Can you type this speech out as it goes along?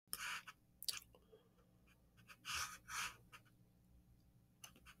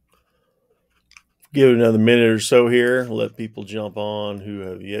Give it another minute or so here. Let people jump on who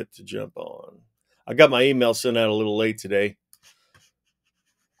have yet to jump on. I got my email sent out a little late today.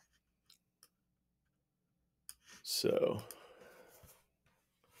 So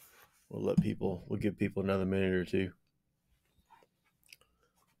we'll give people another minute or two.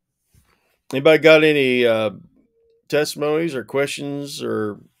 Anybody got any testimonies or questions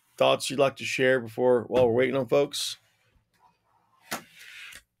or thoughts you'd like to share while we're waiting on folks?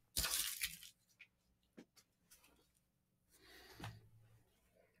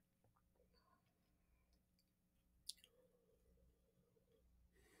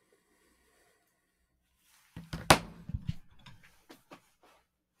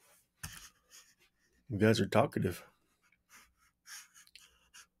 You guys are talkative.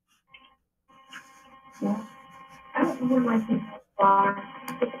 Yeah. I don't know where my people are.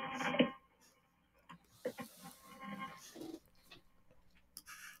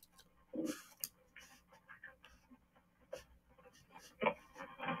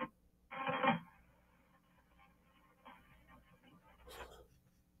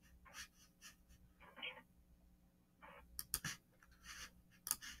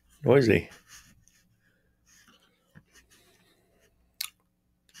 Noisy.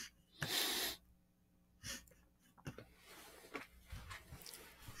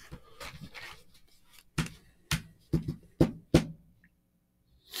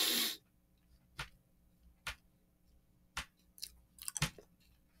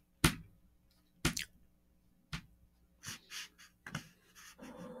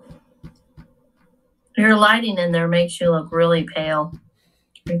 Your lighting in there makes you look really pale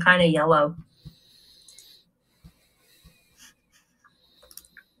and kind of yellow.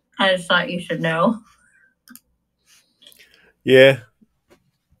 I just thought you should know. Yeah.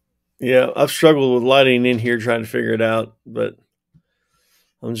 Yeah, I've struggled with lighting in here trying to figure it out, but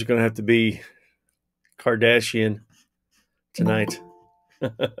I'm just going to have to be Kardashian tonight.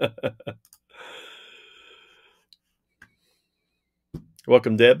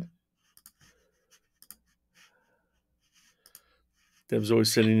 Welcome, Deb. Deb's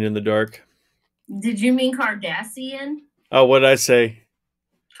always sitting in the dark. Did you mean Kardashian? Oh, what did I say?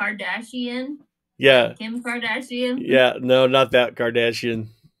 Kardashian? Yeah. Like Kim Kardashian? Yeah, no, not that Kardashian.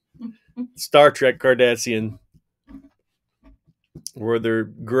 Star Trek Kardashian. Where they're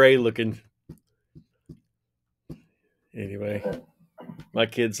gray looking. Anyway, my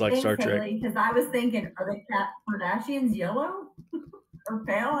kids like Star Trek. Because I was thinking, are the Kardashians yellow or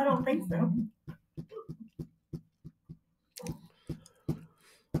pale? I don't think so.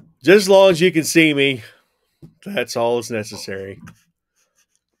 Just as long as you can see me, that's all that's necessary.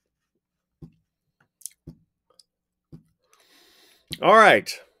 All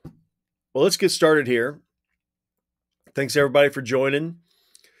right. Well, let's get started here. Thanks, everybody, for joining.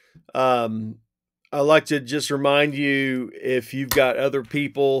 I'd like to just remind you, if you've got other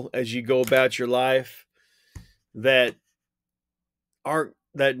people as you go about your life that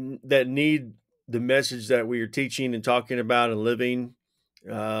need the message that we are teaching and talking about and living,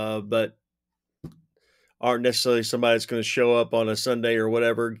 but aren't necessarily somebody that's going to show up on a Sunday or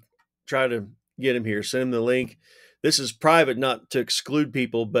whatever, try to get them here. Send them the link. This is private, not to exclude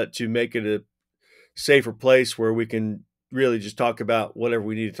people, but to make it a safer place where we can really just talk about whatever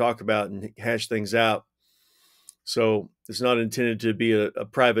we need to talk about and hash things out. So it's not intended to be a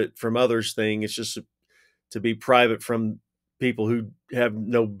private from others thing. It's just to be private from people who have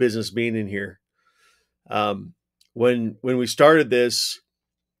no business being in here. When we started this,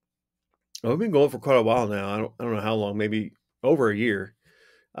 we've been going for quite a while now. I don't know how long, maybe over a year.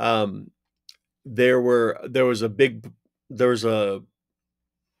 There was a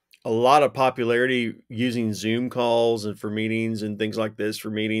lot of popularity using Zoom calls and for meetings and things like this for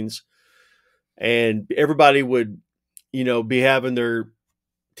meetings. And everybody would, be having their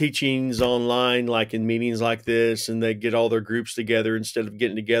teachings online, like in meetings like this, and they get all their groups together instead of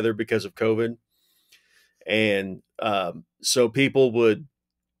getting together because of COVID. And so people would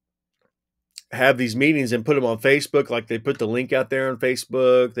have these meetings and put them on Facebook. Like they put the link out there on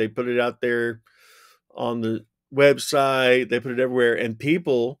Facebook. They put it out there on the website. They put it everywhere. And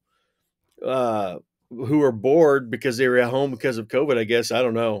people who were bored because they were at home because of COVID, I guess, I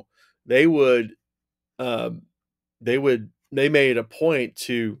don't know, they made a point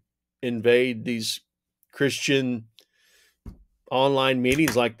to invade these Christian online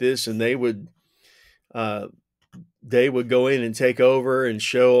meetings like this, and they would go in and take over and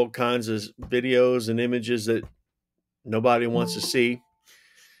show all kinds of videos and images that nobody wants to see.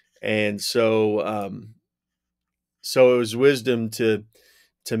 And so it was wisdom to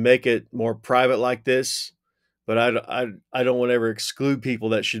make it more private like this. But I don't want to ever exclude people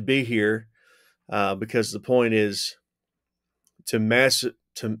that should be here. because the point is to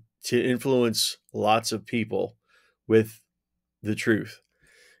to influence lots of people with the truth.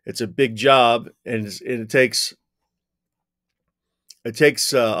 It's a big job, and it takes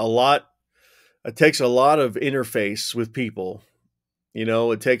a lot. It takes a lot of interface with people.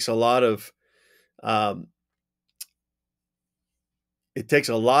 It takes a lot of um,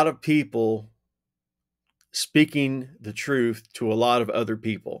 people speaking the truth to a lot of other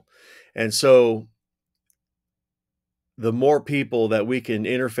people, and so the more people that we can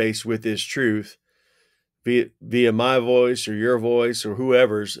interface with this truth, be it via my voice or your voice or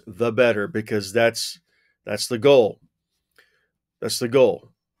whoever's, the better, because that's the goal. That's the goal.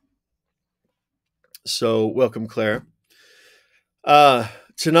 So, welcome, Claire.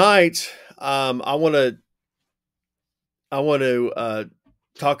 Tonight, I want to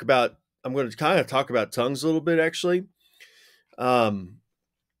talk about. I'm going to kind of talk about tongues a little bit, actually. And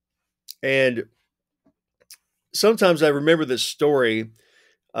sometimes I remember this story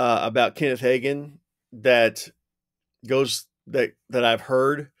about Kenneth Hagin that that I've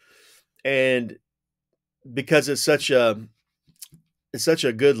heard, and because it's such a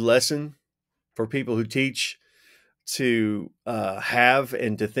good lesson for people who teach to have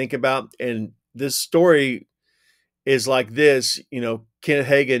and to think about. And this story is like this. Kenneth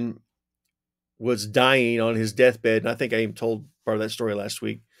Hagin was dying on his deathbed, and I think I even told part of that story last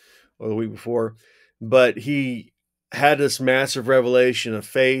week or the week before. But he had this massive revelation of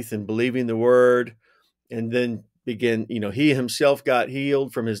faith and believing the word, and then he himself got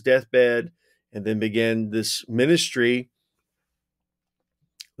healed from his deathbed, and then began this ministry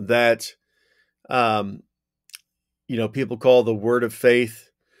that people call the word of faith,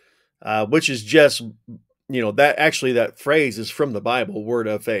 which is just, that phrase is from the Bible, word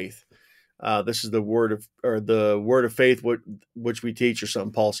of faith. This is the word of faith, which we teach, or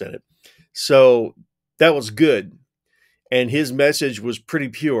something. Paul said it. So that was good. And his message was pretty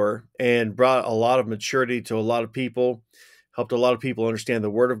pure and brought a lot of maturity to a lot of people, helped a lot of people understand the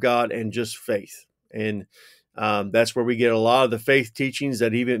word of God and just faith. And that's where we get a lot of the faith teachings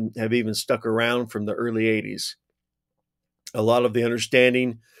that have stuck around from the early 80s. A lot of the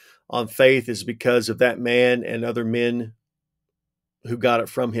understanding on faith is because of that man and other men who got it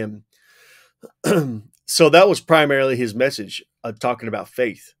from him. So that was primarily his message, talking about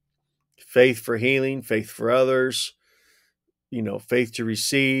faith for healing, faith for others, faith to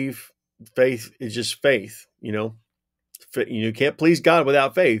receive. Faith is just faith. You can't please God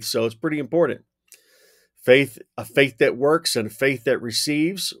without faith. So it's pretty important. A faith that works, and a faith that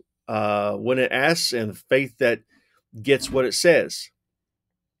receives when it asks, and a faith that gets what it says.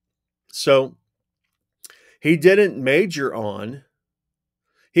 So he didn't major on.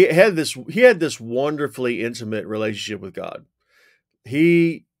 He had this wonderfully intimate relationship with God.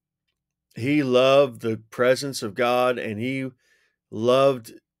 He loved the presence of God, and he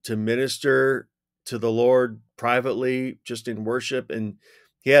loved to minister to the Lord privately, just in worship. And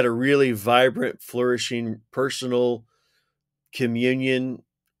he had a really vibrant, flourishing, personal communion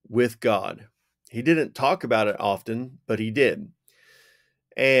with God. He didn't talk about it often, but he did.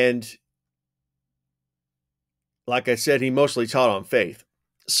 And like I said, he mostly taught on faith.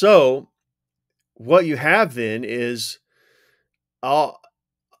 So what you have then is a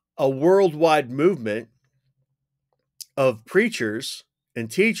worldwide movement of preachers and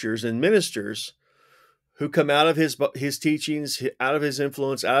teachers and ministers who come out of his teachings, out of his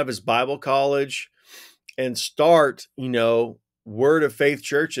influence, out of his Bible college, and start, word of faith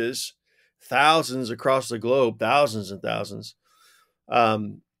churches, thousands across the globe, thousands and thousands,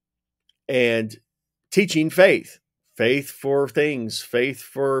 and teaching faith for things, faith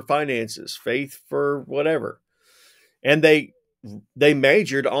for finances, faith for whatever. And they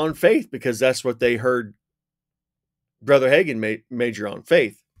majored on faith because that's what they heard Brother Hagin major on,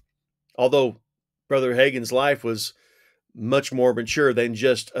 faith. Although Brother Hagin's life was much more mature than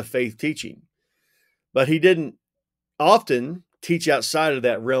just a faith teaching. But he didn't often teach outside of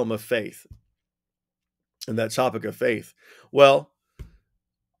that realm of faith and that topic of faith. Well,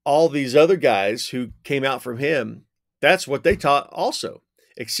 all these other guys who came out from him, that's what they taught also,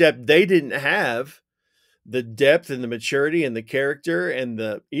 except they didn't have the depth and the maturity and the character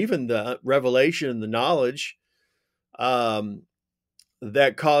and even the revelation and the knowledge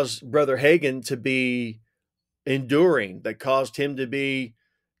that caused Brother Hagin to be enduring, that caused him to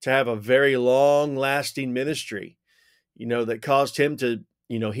have a very long lasting ministry, that caused him to,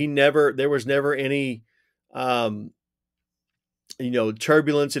 there was never any,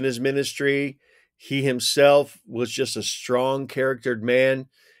 turbulence in his ministry. He himself was just a strong charactered man,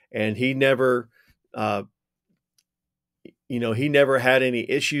 and he never, he never had any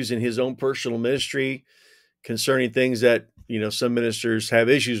issues in his own personal ministry concerning things that, some ministers have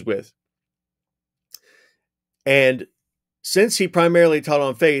issues with. And since he primarily taught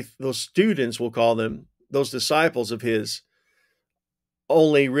on faith, those students, we'll call them, those disciples of his,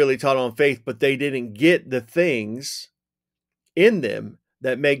 only really taught on faith, but they didn't get the things in them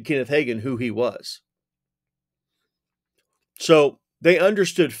that made Kenneth Hagin who he was. So they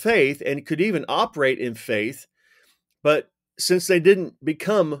understood faith and could even operate in faith, but since they didn't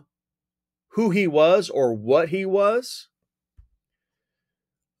become who he was or what he was,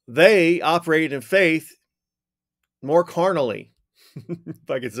 they operated in faith more carnally, if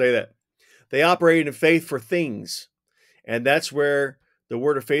I could say that. They operated in faith for things. And that's where the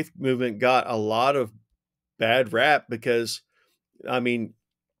Word of Faith movement got a lot of bad rap because,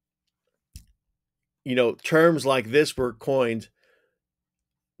 terms like this were coined.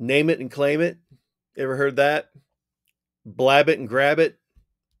 Name it and claim it. Ever heard that? Blab it and grab it.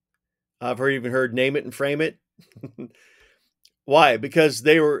 I've even heard name it and frame it. Why? Because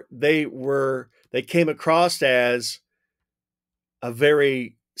they came across as a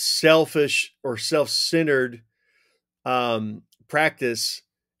very selfish or self-centered practice,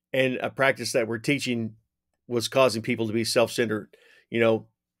 and a practice that we're teaching was causing people to be self-centered,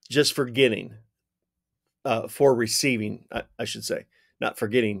 just forgetting, for receiving, I should say, not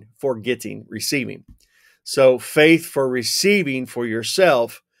forgetting, forgetting, receiving. So faith for receiving for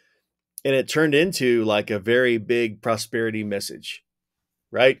yourself, and it turned into like a very big prosperity message,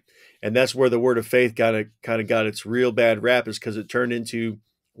 right? And that's where the Word of Faith kind of got its real bad rap, is because it turned into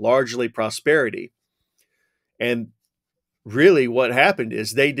largely prosperity. And really what happened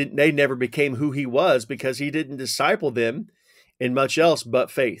is they never became who he was because he didn't disciple them in much else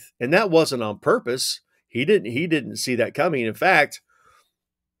but faith. And that wasn't on purpose. He didn't see that coming. In fact,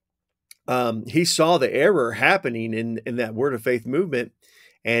 he saw the error happening in that Word of Faith movement,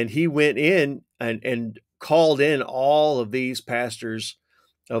 and he went in and called in all of these pastors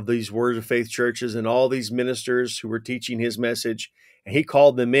of these Word of Faith churches and all these ministers who were teaching his message. And he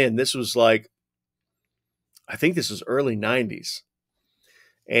called them in. This was I think this was early 90s.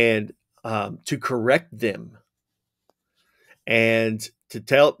 And to correct them and to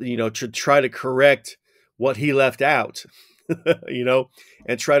to try to correct what he left out,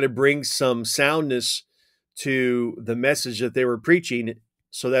 and try to bring some soundness to the message that they were preaching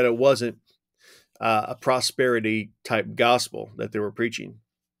so that it wasn't a prosperity type gospel that they were preaching.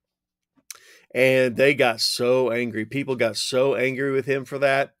 And they got so angry. People got so angry with him for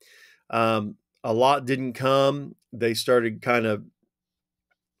that. A lot didn't come. They started kind of,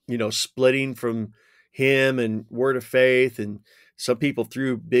 splitting from him and Word of Faith. And some people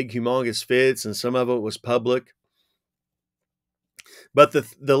threw big, humongous fits, and some of it was public. But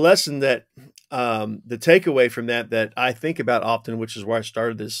the lesson that, the takeaway from that I think about often, which is where I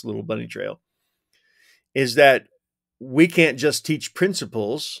started this little bunny trail, is that we can't just teach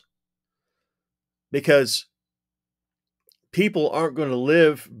principles, because people aren't going to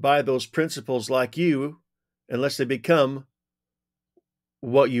live by those principles like you unless they become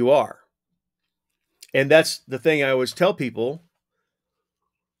what you are. And that's the thing I always tell people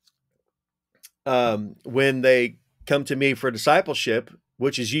when they come to me for discipleship,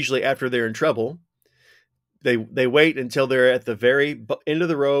 which is usually after they're in trouble. They wait until they're at the very end of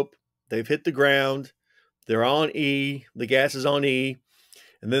the rope. They've hit the ground. They're on E. The gas is on E.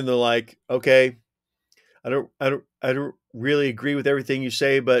 And then they're like, okay, I don't really agree with everything you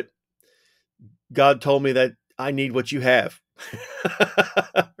say, but God told me that I need what you have.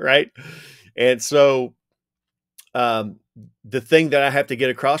 Right? And so the thing that I have to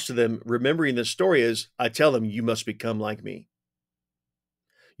get across to them, remembering this story, is I tell them, you must become like me.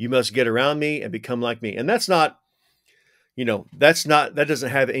 You must get around me and become like me. And that's not, that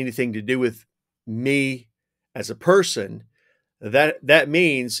doesn't have anything to do with me as a person. That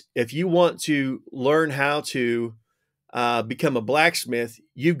means if you want to learn how to become a blacksmith,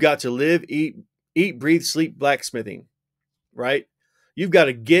 you've got to live, eat, breathe, sleep blacksmithing, right? You've got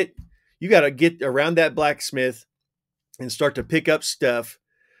to get around that blacksmith and start to pick up stuff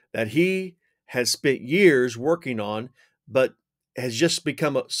that he has spent years working on, but has just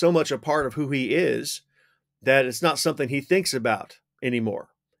become so much a part of who he is that it's not something he thinks about anymore.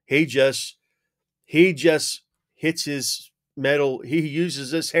 He just hits his metal. He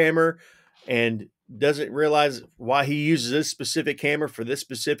uses this hammer and doesn't realize why he uses this specific hammer for this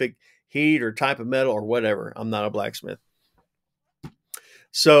specific heat or type of metal or whatever. I'm not a blacksmith.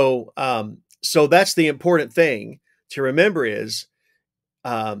 So that's the important thing to remember, is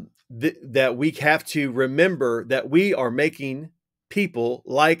that we have to remember that we are making people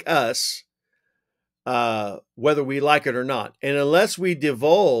like us whether we like it or not. And unless we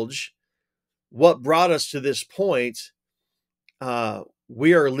divulge what brought us to this point,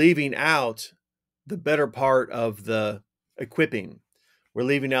 we are leaving out the better part of the equipping. We're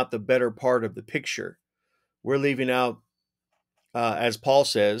leaving out the better part of the picture. We're leaving out, as Paul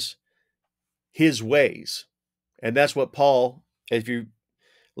says, his ways. And that's what Paul, if you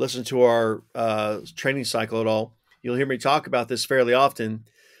listen to our training cycle at all, you'll hear me talk about this fairly often.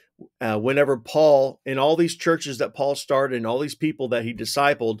 Whenever Paul, in all these churches that Paul started and all these people that he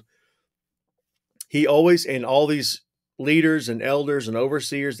discipled, he always, and all these leaders and elders and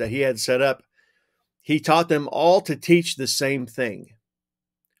overseers that he had set up, he taught them all to teach the same thing,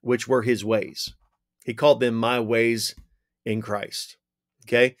 which were his ways. He called them my ways in Christ.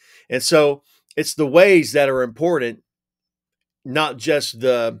 Okay. And so it's the ways that are important, not just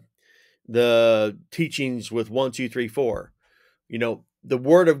the teachings with 1, 2, 3, 4. You know, the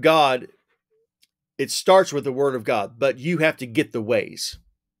word of God, it starts with the word of God, but you have to get the ways,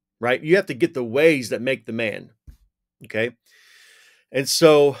 right? You have to get the ways that make the man. Okay. And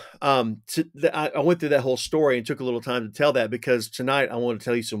so I went through that whole story and took a little time to tell that, because tonight I want to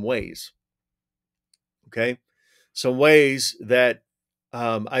tell you some ways. Okay. Some ways that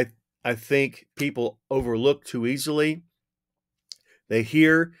I think people overlook too easily. They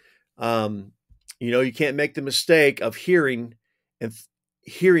hear, you can't make the mistake of hearing, and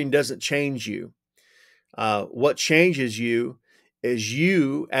hearing doesn't change you. What changes you is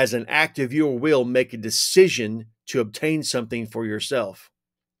you, as an act of your will, make a decision to obtain something for yourself.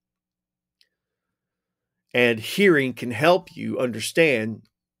 And hearing can help you understand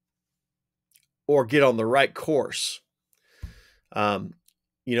or get on the right course. Paul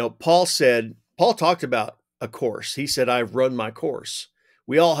talked about a course. He said, I've run my course.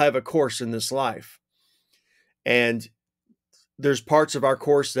 We all have a course in this life. And there's parts of our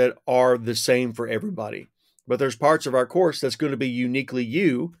course that are the same for everybody. But there's parts of our course that's going to be uniquely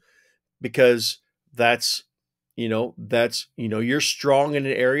you, because you're strong in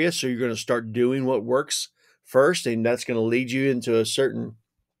an area. So you're going to start doing what works first. And that's going to lead you into a certain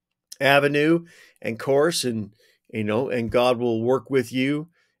avenue and course. And God will work with you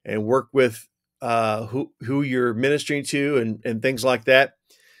and work with who you're ministering to and things like that.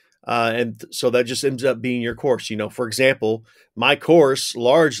 And so that just ends up being your course. For example, my course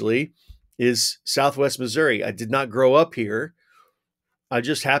largely is Southwest Missouri. I did not grow up here. I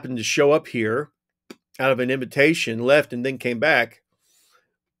just happened to show up here out of an invitation, left, and then came back.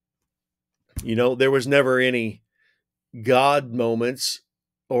 There was never any God moments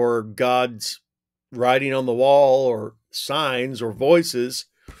or God's writing on the wall or signs or voices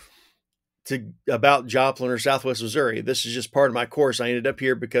about Joplin or Southwest Missouri. This is just part of my course. I ended up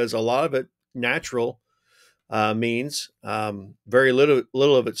here because a lot of it natural means, very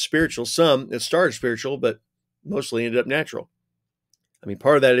little of it spiritual. Some it started spiritual, but mostly ended up natural. I mean,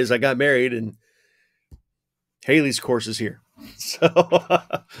 part of that is I got married, and Haley's course is here. So,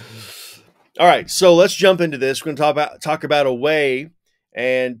 all right. So let's jump into this. We're going to talk about a way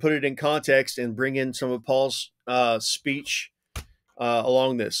and put it in context and bring in some of Paul's speech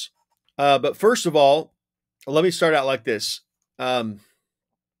along this. But first of all, let me start out like this.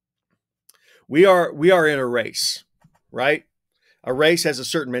 We are in a race, right? A race has a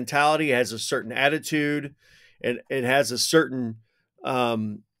certain mentality, it has a certain attitude, and it has a certain,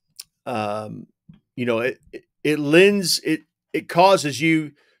 it causes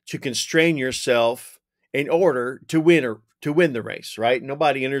you to constrain yourself in order to win the race, right?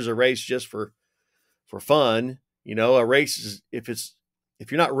 Nobody enters a race just for fun. A race is,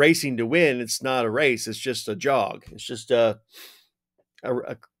 if you're not racing to win, it's not a race. It's just a jog. It's just a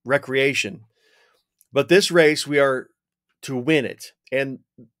recreation. But this race, we are to win it. And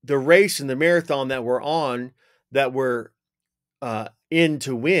the race and the marathon that we're on, that we're in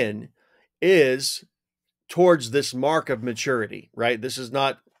to win, is towards this mark of maturity, right? This is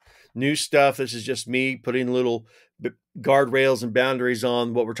not new stuff. This is just me putting little guardrails and boundaries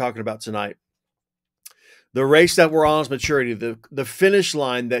on what we're talking about tonight. The race that we're on is maturity. The finish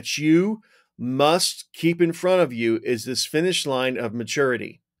line that you must keep in front of you is this finish line of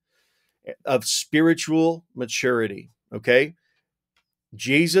maturity, of spiritual maturity. Okay.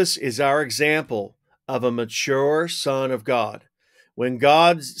 Jesus is our example of a mature son of God. When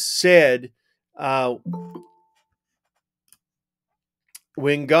God said,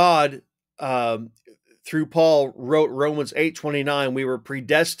 when God, through Paul, wrote Romans 8:29, we were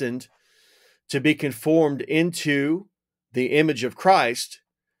predestined to be conformed into the image of Christ.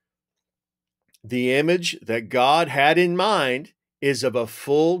 The image that God had in mind is of a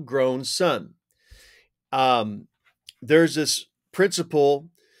full-grown son. There's this principle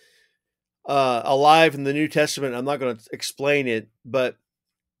alive in the New Testament. I'm not going to explain it, but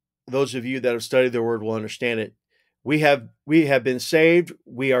those of you that have studied the word will understand it. We have been saved,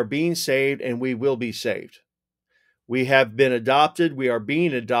 we are being saved, and we will be saved. We have been adopted, we are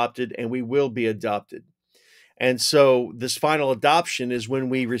being adopted, and we will be adopted. And so this final adoption is when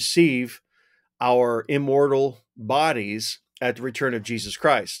we receive our immortal bodies at the return of Jesus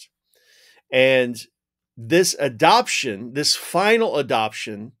Christ. And this adoption, this final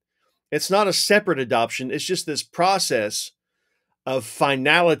adoption, it's not a separate adoption, it's just this process of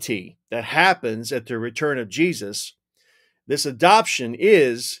finality that happens at the return of Jesus. This adoption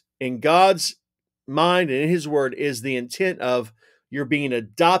is, in God's mind and in his word, is the intent of you're being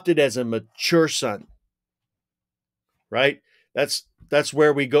adopted as a mature son, right? That's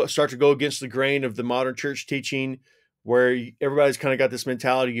where we start to go against the grain of the modern church teaching, where everybody's kind of got this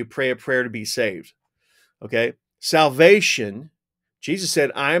mentality, you pray a prayer to be saved. Okay? Salvation, Jesus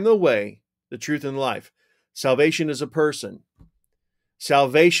said, I am the way, the truth, and the life. Salvation is a person.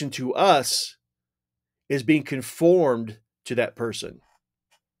 Salvation to us is being conformed to that person.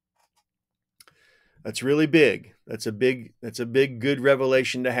 That's really big. That's a big, good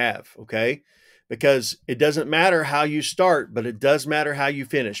revelation to have, okay? Because it doesn't matter how you start, but it does matter how you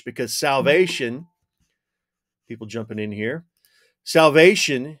finish. Because salvation, people jumping in here,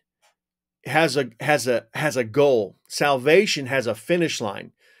 salvation has a goal. Salvation has a finish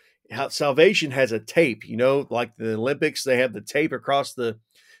line. Salvation has a tape, like the Olympics, they have the tape across the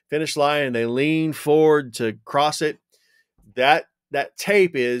finish line and they lean forward to cross it. That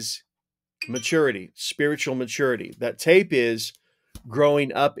tape is maturity, spiritual maturity. That tape is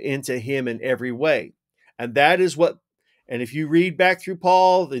growing up into him in every way. And that is what, and if you read back through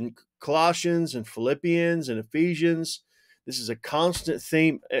Paul in Colossians and Philippians and Ephesians, this is a constant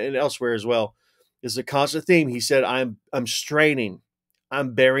theme, and elsewhere as well. This is a constant theme. He said, I'm straining,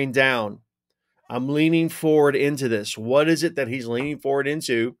 I'm bearing down, I'm leaning forward into this. What is it that he's leaning forward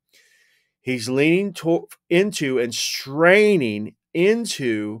into? He's leaning into and straining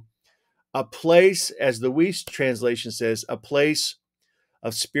into a place, as the Weiss translation says, a place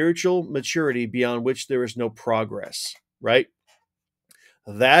of spiritual maturity beyond which there is no progress, right?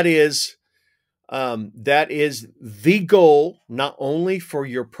 That is the goal, not only for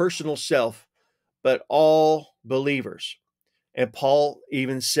your personal self, but all believers. And Paul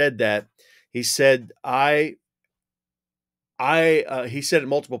even said that. He said, he said it in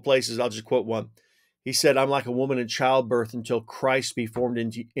multiple places. I'll just quote one. He said, I'm like a woman in childbirth until Christ be formed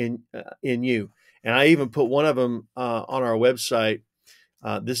in you. And I even put one of them on our website.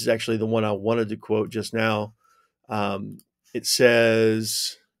 This is actually the one I wanted to quote just now. It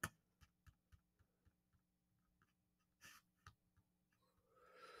says,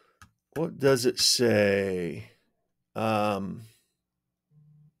 what does it say? Oh,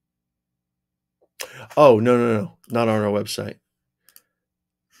 no, not on our website.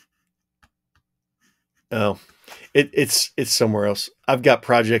 Oh, it's somewhere else. I've got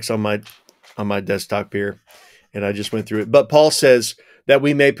projects on my desktop here, and I just went through it. But Paul says that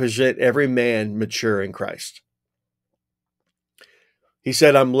we may present every man mature in Christ. He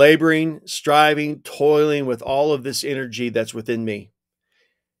said, I'm laboring, striving, toiling with all of this energy that's within me,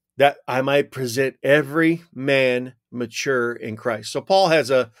 that I might present every man mature in Christ. So Paul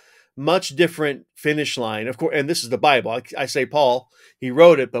has a much different finish line, of course, and this is the Bible. I say Paul, he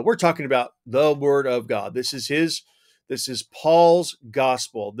wrote it, but we're talking about the Word of God. This is Paul's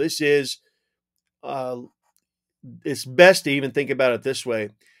gospel. This is, it's best to even think about it this way.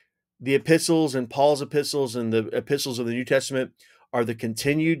 The epistles and Paul's epistles and the epistles of the New Testament are the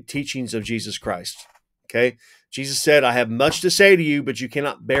continued teachings of Jesus Christ. Okay? Jesus said, I have much to say to you, but you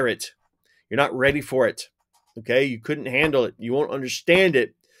cannot bear it. You're not ready for it. Okay? You couldn't handle it. You won't understand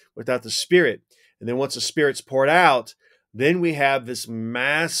it without the Spirit. And then once the Spirit's poured out, then we have this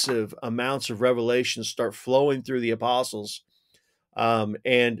massive amounts of revelation start flowing through the apostles.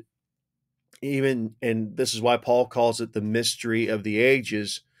 And this is why Paul calls it the mystery of the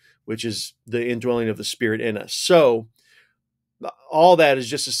ages, which is the indwelling of the Spirit in us. So all that is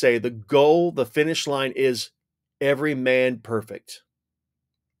just to say the goal, the finish line is every man perfect.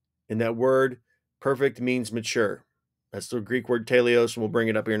 And that word perfect means mature. That's the Greek word teleos, and we'll bring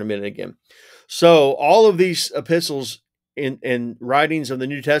it up here in a minute again. So all of these epistles and writings of the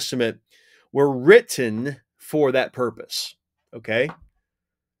New Testament were written for that purpose. Okay?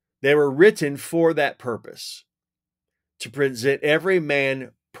 They were written for that purpose, to present every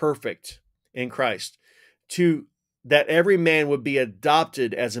man perfect in Christ, to that every man would be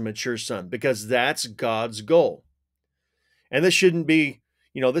adopted as a mature son, because that's God's goal. And this shouldn't be,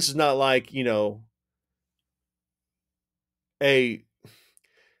 this is not like, a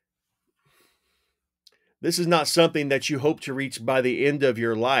This is not something that you hope to reach by the end of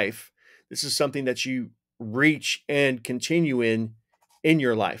your life. This is something that you reach and continue in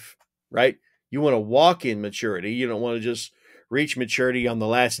your life, right? You want to walk in maturity. You don't want to just reach maturity on the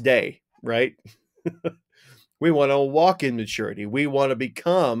last day, right? We want to walk in maturity. We want to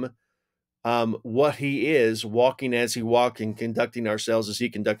become what he is, walking as he walked and conducting ourselves as he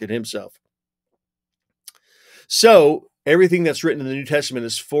conducted himself. So everything that's written in the New Testament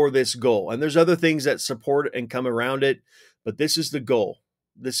is for this goal. And there's other things that support and come around it, but this is the goal.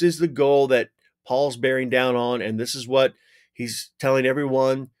 This is the goal that Paul's bearing down on, and this is what he's telling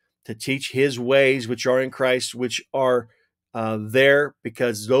everyone to teach his ways, which are in Christ, which are there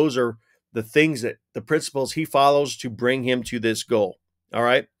because those are the things that the principles he follows to bring him to this goal. All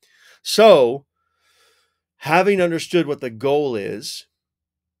right. So, having understood what the goal is,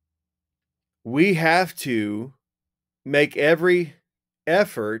 we have to make every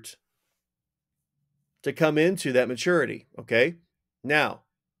effort to come into that maturity, okay? Now,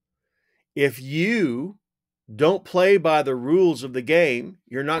 if you don't play by the rules of the game,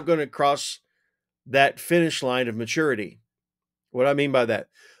 you're not going to cross that finish line of maturity. What do I mean by that?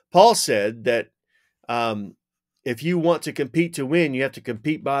 Paul said that if you want to compete to win, you have to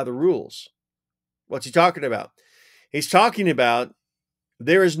compete by the rules. What's he talking about? He's talking about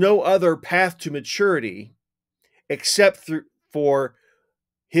there is no other path to maturity except for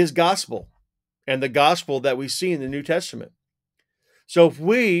his gospel and the gospel that we see in the New Testament. So if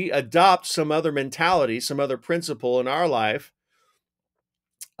we adopt some other mentality, some other principle in our life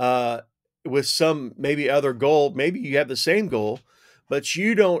with some maybe other goal, maybe you have the same goal, but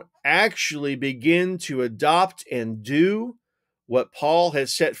you don't actually begin to adopt and do what Paul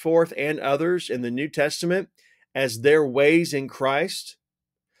has set forth and others in the New Testament as their ways in Christ,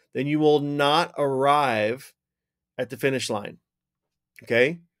 then you will not arrive at the finish line.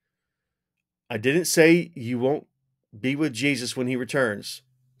 Okay? I didn't say you won't be with Jesus when he returns.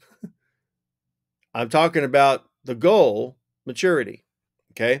 I'm talking about the goal, maturity.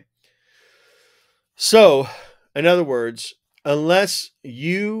 Okay? So, in other words, unless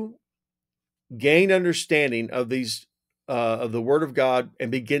you gain understanding of these of the Word of God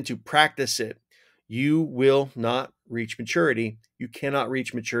and begin to practice it, you will not reach maturity. You cannot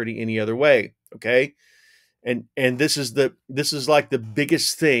reach maturity any other way. Okay? And this is like the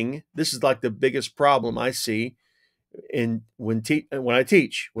biggest thing. This is like the biggest problem I see when I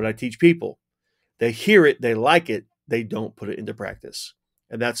teach people. They hear it, they like it, they don't put it into practice.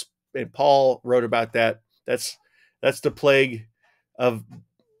 And Paul wrote about that. That's the plague of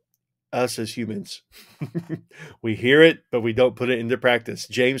us as humans. We hear it, but we don't put it into practice.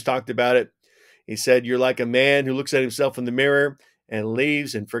 James talked about it. He said, "You're like a man who looks at himself in the mirror and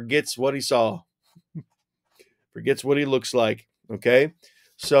leaves and forgets what he saw." Forgets what he looks like. Okay?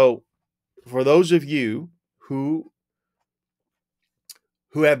 So for those of you who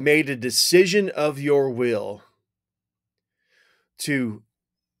have made a decision of your will to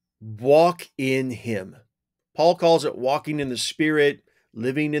walk in him, Paul calls it walking in the Spirit,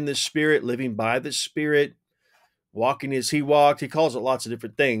 living in the Spirit, living by the Spirit, walking as he walked. He calls it lots of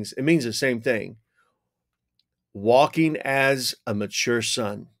different things. It means the same thing. Walking as a mature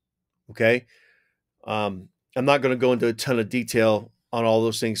son. Okay? I'm not going to go into a ton of detail on all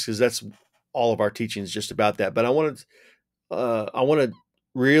those things because that's all of our teaching is just about that. But I want to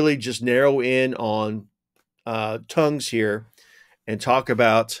really just narrow in on tongues here and talk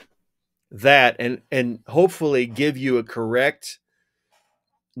about that and hopefully give you a correct,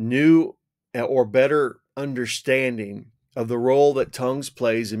 new, or better understanding of the role that tongues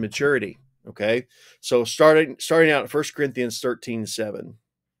plays in maturity. Okay, so starting out at 1 Corinthians 13:7.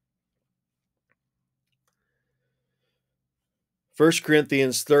 1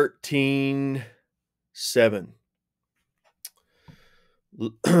 Corinthians 13:7.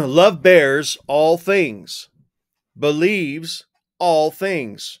 Love bears all things, believes all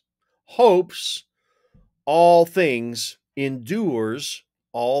things, hopes all things, endures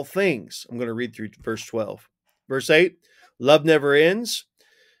all things. I'm going to read through verse 12. Verse 8, love never ends.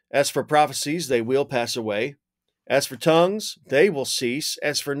 As for prophecies, they will pass away. As for tongues, they will cease.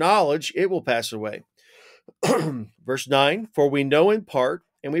 As for knowledge, it will pass away. Verse 9, for we know in part,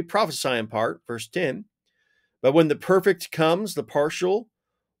 and we prophesy in part. Verse 10, but when the perfect comes, the partial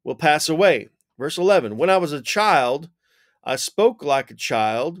will pass away. Verse 11, when I was a child, I spoke like a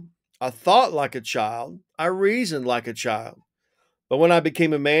child, I thought like a child, I reasoned like a child. But when I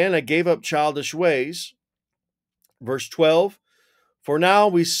became a man, I gave up childish ways. Verse 12, for now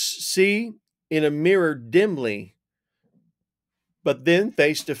we see in a mirror dimly, but then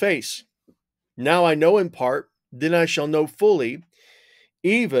face to face. Now I know in part, then I shall know fully,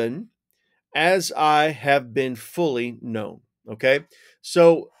 even as I have been fully known. Okay.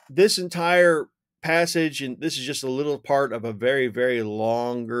 So this entire passage, and this is just a little part of a very, very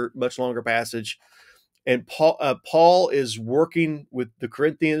much longer passage. And Paul is working with the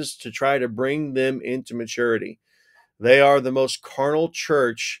Corinthians to try to bring them into maturity. They are the most carnal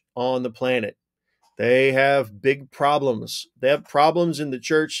church on the planet. They have big problems. They have problems in the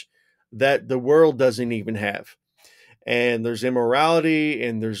church that the world doesn't even have. And there's immorality,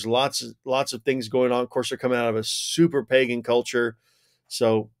 and there's lots of things going on. Of course, they're coming out of a super pagan culture.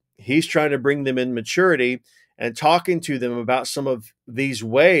 So he's trying to bring them in maturity and talking to them about some of these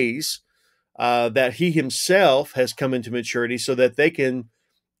ways that he himself has come into maturity so that they can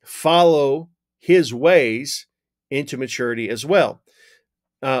follow his ways into maturity as well.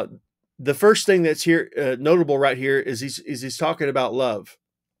 Uh, the first thing that's here notable right here is he's talking about love.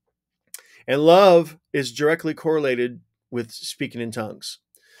 And love is directly correlated with speaking in tongues.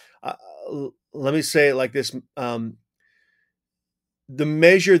 Uh, Let me say it like this. The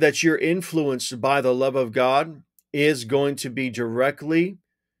measure that you're influenced by the love of God is going to be directly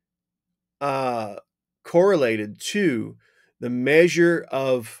correlated to the measure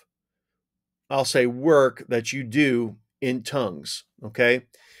of, I'll say, work that you do in tongues. Okay.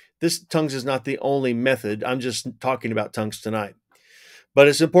 This tongues is not the only method. I'm just talking about tongues tonight. But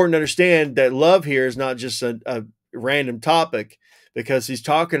it's important to understand that love here is not just a random topic, because he's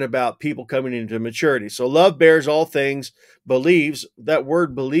talking about people coming into maturity. So love bears all things, believes. That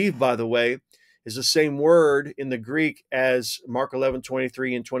word believe, by the way, is the same word in the Greek as Mark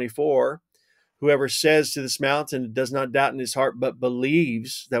 11:23 and 24. Whoever says to this mountain, does not doubt in his heart, but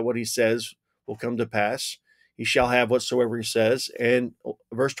believes that what he says will come to pass, he shall have whatsoever he says. And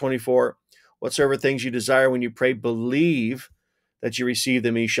verse 24, whatsoever things you desire when you pray, believe that you receive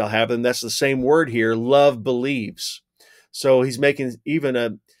them, and you shall have them. That's the same word here. Love believes. So he's making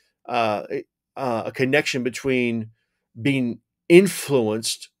even a connection between being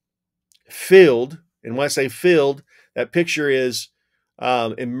influenced, filled, and when I say filled, that picture is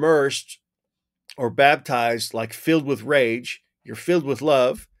immersed or baptized, like filled with rage. You're filled with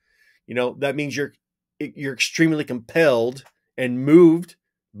love. That means you're extremely compelled and moved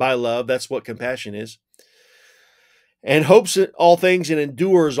by love. That's what compassion is. And hopes all things and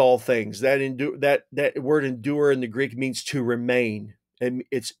endures all things. That word endure in the Greek means to remain, and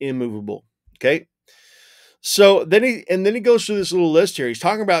it's immovable. Okay. So then he goes through this little list here. He's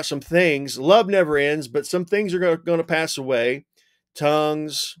talking about some things. Love never ends, but some things are going to pass away.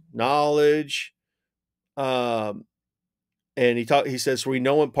 Tongues, knowledge, and he says, we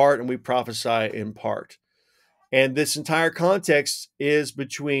know in part and we prophesy in part. And this entire context is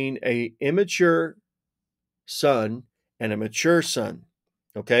between a immature son and a mature son.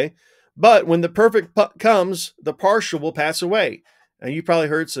 Okay. But when the perfect comes, the partial will pass away. And you probably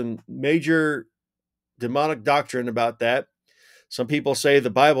heard some major demonic doctrine about that. Some people say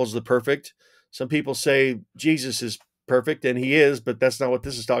the Bible's the perfect. Some people say Jesus is perfect, and he is, but that's not what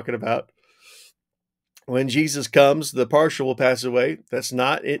this is talking about. When Jesus comes, the partial will pass away. That's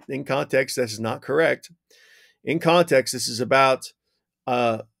not it. In context, that's not correct. In context, this is about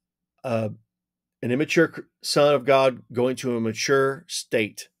an immature son of God going to a mature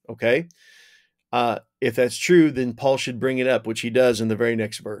state. Okay. If that's true, then Paul should bring it up, which he does in the very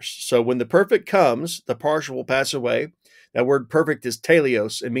next verse. So when the perfect comes, the partial will pass away. That word perfect is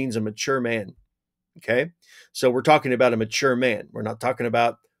teleos. It means a mature man. Okay. So we're talking about a mature man. We're not talking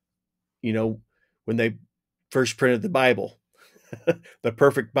about, when they first printed the Bible, the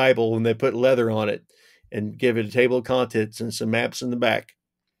perfect Bible, when they put leather on it and give it a table of contents and some maps in the back.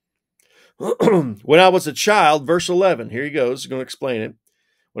 When I was a child, verse 11, here he goes, he's going to explain it.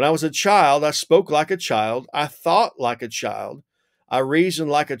 When I was a child, I spoke like a child. I thought like a child. I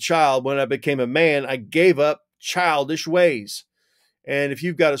reasoned like a child. When I became a man, I gave up childish ways. And if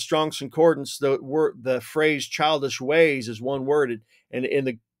you've got a Strong's Concordance, the phrase childish ways is one word. And in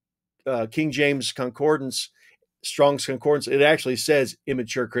the King James Concordance, Strong's Concordance, it actually says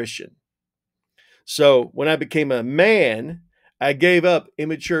immature Christian. So when I became a man, I gave up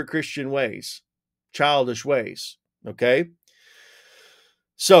immature Christian ways, childish ways. Okay.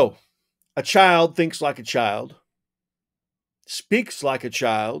 So a child thinks like a child, speaks like a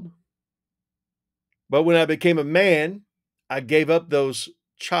child. But when I became a man, I gave up those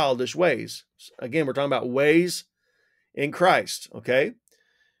childish ways. Again, we're talking about ways in Christ. Okay.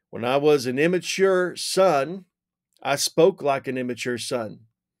 When I was an immature son, I spoke like an immature son.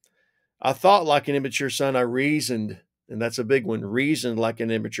 I thought like an immature son. I reasoned, and that's a big one, reasoned like an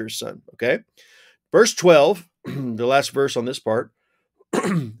immature son. Okay. Verse 12, the last verse on this part.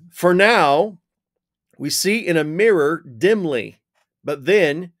 For now, we see in a mirror dimly, but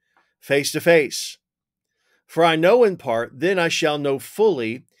then face to face. For I know in part, then I shall know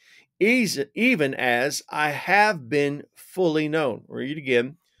fully, even as I have been fully known. Read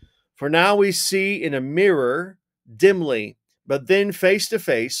again. For now we see in a mirror dimly, but then face to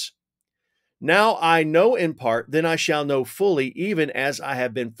face. Now I know in part, then I shall know fully, even as I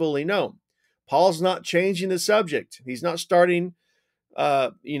have been fully known. Paul's not changing the subject. He's not starting,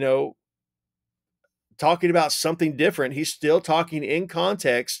 talking about something different. He's still talking in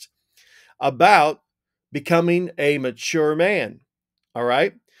context about becoming a mature man. All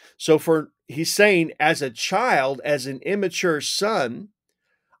right. So he's saying, as a child, as an immature son,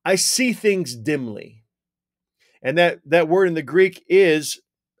 I see things dimly. And that word in the Greek is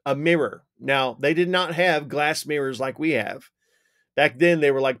a mirror. Now, they did not have glass mirrors like we have. Back then,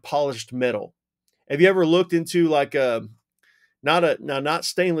 they were like polished metal. Have you ever looked into like not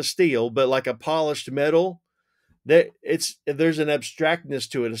stainless steel, but like a polished metal? There's an abstractness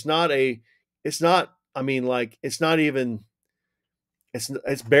to it. It's not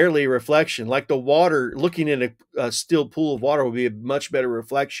it's barely a reflection. Like the water, looking in a still pool of water would be a much better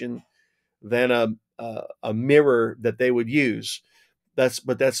reflection than a mirror that they would use. That's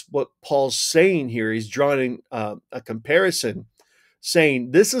what Paul's saying here. He's drawing a comparison,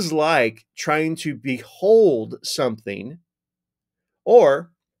 saying this is like trying to behold something,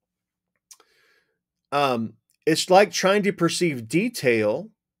 or it's like trying to perceive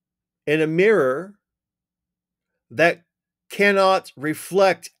detail in a mirror that cannot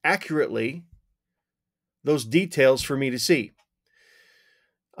reflect accurately those details for me to see.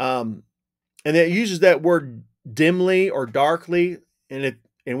 And it uses that word dimly or darkly, and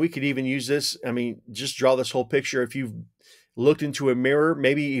we could even use this. I mean, just draw this whole picture. If you've looked into a mirror,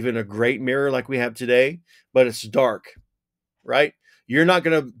 maybe even a great mirror like we have today, but it's dark, right? You're not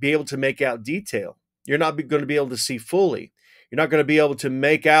going to be able to make out detail. You're not going to be able to see fully. You're not going to be able to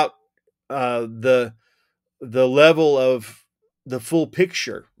make out the level of the full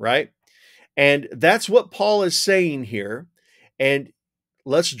picture, right? And that's what Paul is saying here. And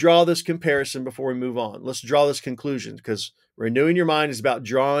let's draw this comparison before we move on. Let's draw this conclusion, because renewing your mind is about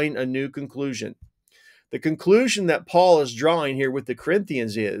drawing a new conclusion. The conclusion that Paul is drawing here with the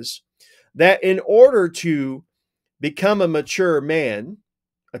Corinthians is that in order to become a mature man,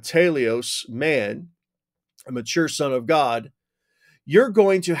 a teleos man, a mature son of God, you're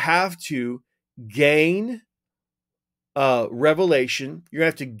going to have to gain revelation. You're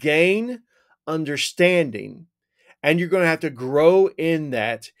going to have to gain understanding, and you're going to have to grow in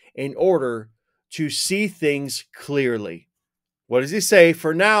that in order to see things clearly. What does he say?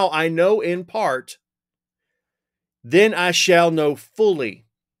 For now I know in part, then I shall know fully.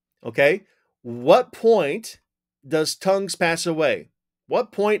 Okay? What point does tongues pass away?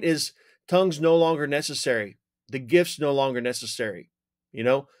 What point is tongues no longer necessary? The gifts no longer necessary?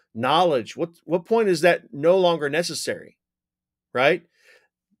 Knowledge. What point is that no longer necessary? Right?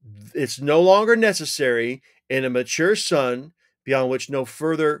 It's no longer necessary in a mature son, beyond which no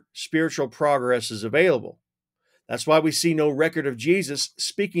further spiritual progress is available. That's why we see no record of Jesus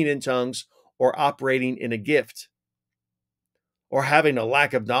speaking in tongues or operating in a gift or having a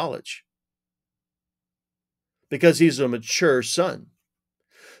lack of knowledge, because he's a mature son.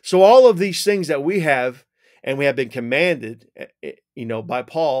 So all of these things that we have, and we have been commanded, by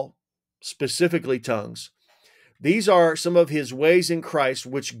Paul, specifically tongues, these are some of his ways in Christ,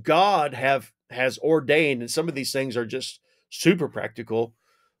 which God has ordained. And some of these things are just super practical,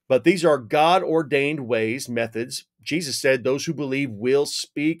 but these are God ordained ways, methods. Jesus said, those who believe will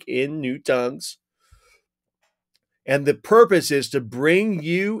speak in new tongues. And the purpose is to bring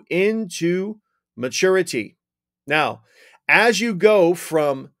you into maturity. Now, as you go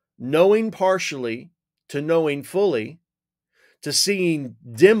from knowing partially to knowing fully, to seeing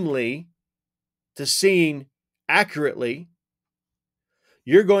dimly, to seeing accurately,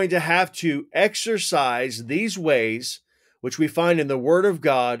 you're going to have to exercise these ways, which we find in the Word of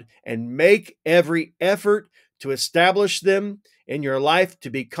God, and make every effort to establish them in your life, to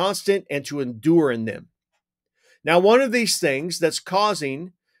be constant and to endure in them. Now, one of these things that's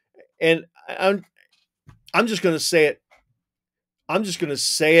causing, and I'm just going to say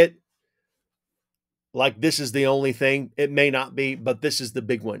it, like this is the only thing. It may not be, but this is the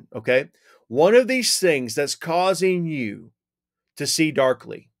big one, okay? One of these things that's causing you to see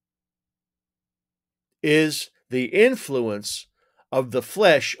darkly is the influence of the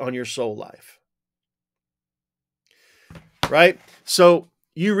flesh on your soul life. Right? So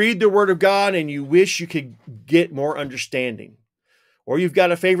you read the Word of God and you wish you could get more understanding. Or you've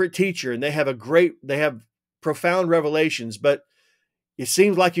got a favorite teacher and they have profound revelations, but it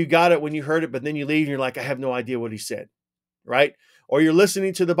seems like you got it when you heard it, but then you leave and you're like, I have no idea what he said. Right? or you're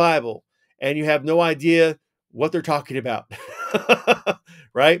listening to the Bible and you have no idea what they're talking about,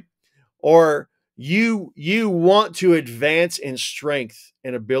 right? Or you want to advance in strength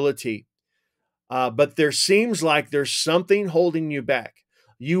and ability, but there seems like there's something holding you back.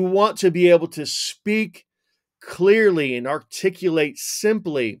 You want to be able to speak clearly and articulate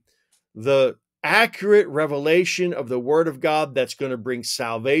simply the accurate revelation of the Word of God that's going to bring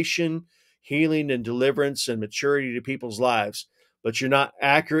salvation, healing, and deliverance and maturity to people's lives. But you're not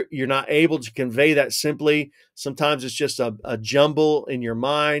accurate, you're not able to convey that simply. Sometimes it's just a jumble in your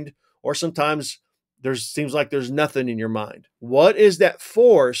mind, or sometimes seems like there's nothing in your mind. What is that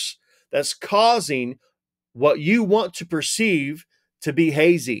force that's causing what you want to perceive to be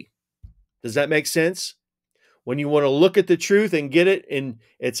hazy? Does that make sense? When you want to look at the truth and get it in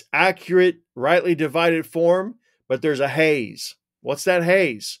its accurate, rightly divided form, but there's a haze. What's that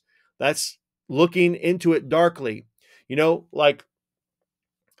haze? That's looking into it darkly. You know, like,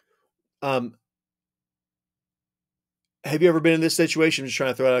 have you ever been in this situation? I'm just trying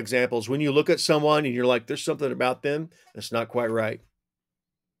to throw out examples. When you look at someone and you're like, there's something about them that's not quite right.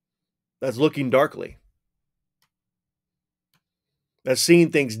 That's looking darkly. That's seeing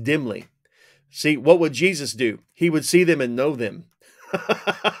things dimly. See, what would Jesus do? He would see them and know them.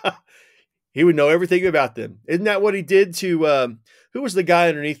 He would know everything about them. Isn't that what he did to, who was the guy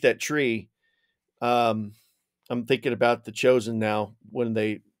underneath that tree? I'm thinking about The Chosen now when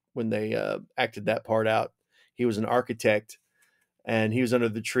they acted that part out. He was an architect and he was under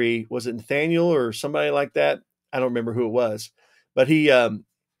the tree. Was it Nathaniel or somebody like that? I don't remember who it was, but he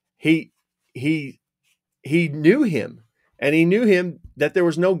knew him, and he knew him that there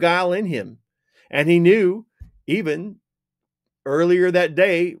was no guile in him. And he knew even earlier that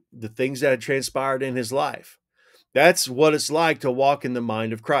day the things that had transpired in his life. That's what it's like to walk in the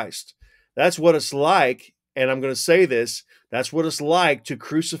mind of Christ. That's what it's like, and I'm going to say this, that's what it's like to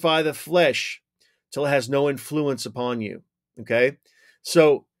crucify the flesh till it has no influence upon you. Okay?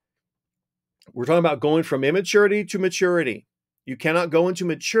 So we're talking about going from immaturity to maturity. You cannot go into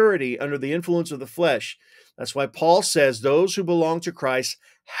maturity under the influence of the flesh. That's why Paul says those who belong to Christ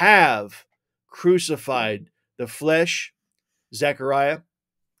have crucified the flesh. Zechariah,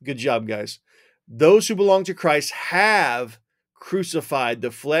 good job, guys. Those who belong to Christ have crucified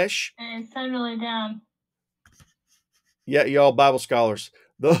the flesh. And it's time to lay down. Yeah, y'all Bible scholars.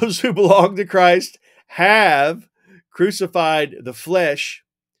 Those who belong to Christ have crucified the flesh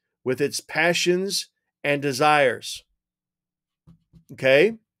with its passions and desires.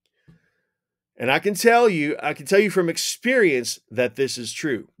 Okay? And I can tell you from experience that this is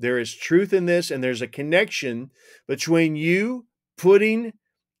true. There is truth in this, and there's a connection between you putting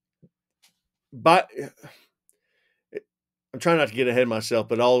I'm trying not to get ahead of myself,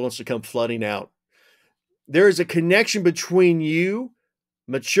 but all wants to come flooding out. There is a connection between you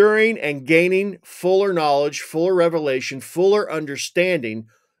maturing and gaining fuller knowledge, fuller revelation, fuller understanding,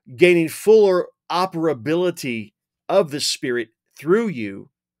 gaining fuller operability of the Spirit through you.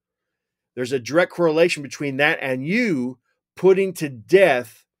 There's a direct correlation between that and you putting to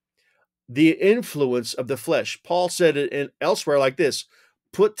death the influence of the flesh. Paul said it elsewhere like this: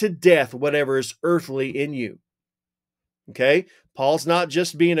 put to death whatever is earthly in you. Okay? Paul's not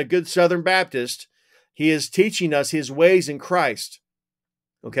just being a good Southern Baptist. He is teaching us his ways in Christ.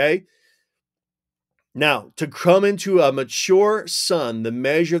 Okay? Now, to come into a mature son, the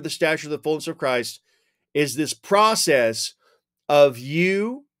measure of the stature of the fullness of Christ, is this process of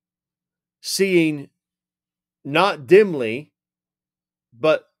you seeing not dimly,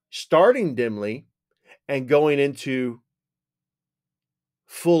 but starting dimly and going into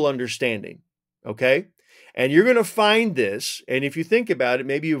full understanding. Okay? And you're going to find this, and if you think about it,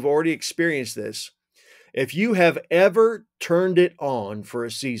 maybe you've already experienced this. If you have ever turned it on for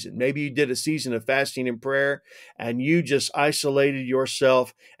a season, maybe you did a season of fasting and prayer and you just isolated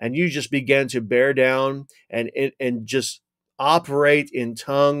yourself and you just began to bear down and just operate in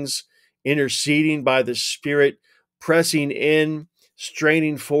tongues, interceding by the Spirit, pressing in,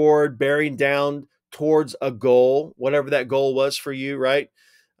 straining forward, bearing down towards a goal, whatever that goal was for you, right?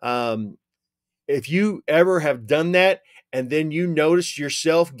 If you ever have done that and then you notice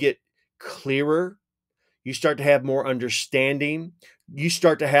yourself get clearer, you start to have more understanding. You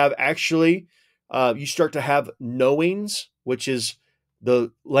start to have you start to have knowings, which is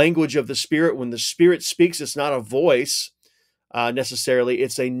the language of the Spirit. When the Spirit speaks, it's not a voice necessarily;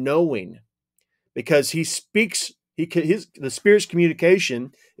 it's a knowing, because He speaks. The Spirit's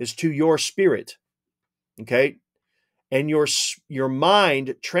communication is to your spirit, okay, and your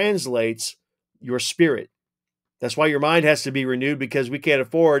mind translates your spirit. That's why your mind has to be renewed, because we can't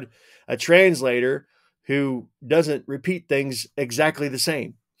afford a translator who doesn't repeat things exactly the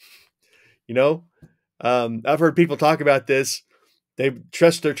same. I've heard people talk about this. They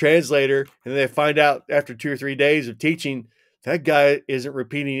trust their translator, and they find out after 2 or 3 days of teaching, that guy isn't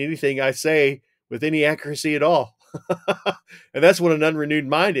repeating anything I say with any accuracy at all. And that's what an unrenewed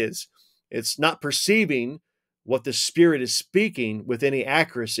mind is. It's not perceiving what the Spirit is speaking with any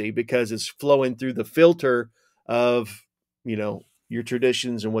accuracy because it's flowing through the filter of, your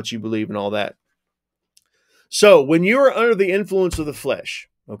traditions and what you believe and all that. So when you're under the influence of the flesh,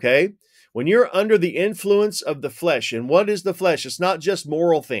 okay, when you're under the influence of the flesh, and what is the flesh? It's not just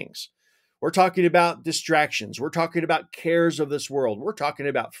moral things. We're talking about distractions. We're talking about cares of this world. We're talking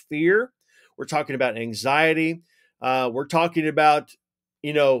about fear. We're talking about anxiety. We're talking about,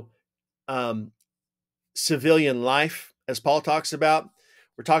 civilian life, as Paul talks about.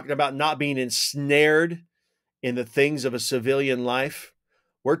 We're talking about not being ensnared in the things of a civilian life.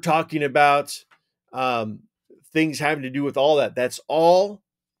 We're talking about things having to do with all that. That's all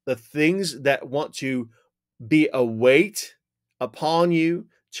the things that want to be a weight upon you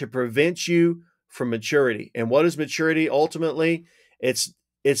to prevent you from maturity. And what is maturity ultimately? It's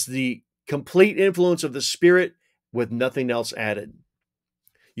the complete influence of the Spirit with nothing else added.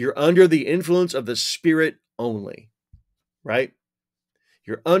 You're under the influence of the Spirit only, right?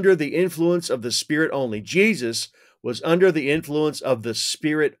 You're under the influence of the Spirit only. Jesus was under the influence of the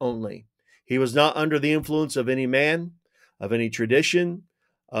Spirit only. He was not under the influence of any man, of any tradition,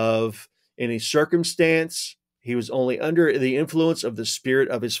 of any circumstance. He was only under the influence of the Spirit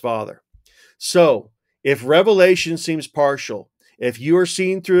of his Father. So, if revelation seems partial, if you are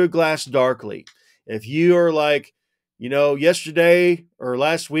seeing through a glass darkly, if you are like, yesterday or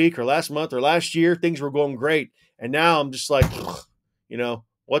last week or last month or last year, things were going great. And now I'm just like,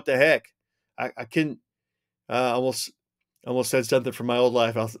 what the heck? I couldn't, almost said something from my old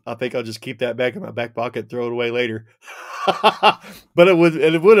life. I think I'll just keep that back in my back pocket, throw it away later. But it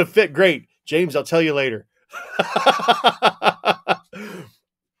would have fit great. James, I'll tell you later.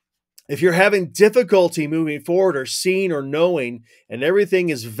 If you're having difficulty moving forward or seeing or knowing, and everything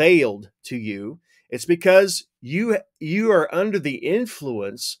is veiled to you, it's because you are under the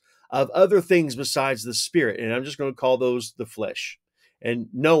influence of other things besides the Spirit. And I'm just going to call those the flesh. And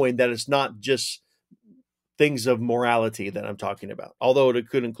knowing that it's not just things of morality that I'm talking about, although it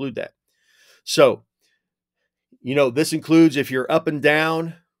could include that. So, this includes if you're up and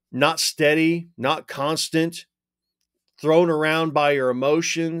down, not steady, not constant, thrown around by your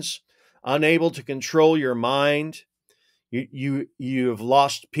emotions, unable to control your mind. You have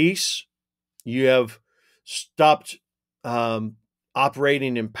lost peace. You have stopped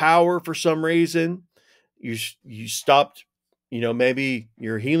operating in power for some reason. You stopped, maybe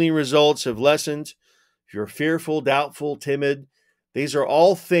your healing results have lessened. If you're fearful, doubtful, timid, these are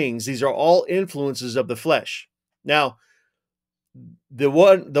all things. These are all influences of the flesh. Now, the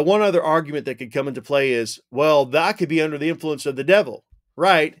one other argument that could come into play is, well, that could be under the influence of the devil,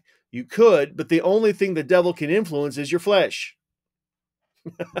 right? You could, but the only thing the devil can influence is your flesh.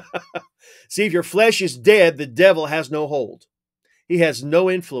 See, if your flesh is dead, the devil has no hold. He has no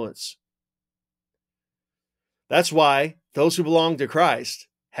influence. That's why those who belong to Christ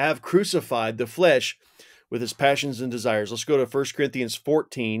have crucified the flesh with its passions and desires. Let's go to 1 Corinthians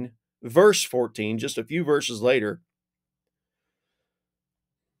 14, verse 14, just a few verses later.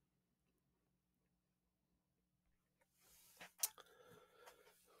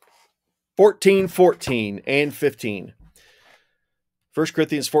 (14:14 and 15). 1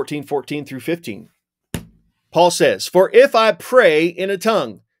 Corinthians 14:14 through 15. Paul says, "For if I pray in a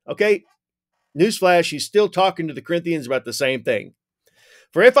tongue," okay, newsflash, he's still talking to the Corinthians about the same thing.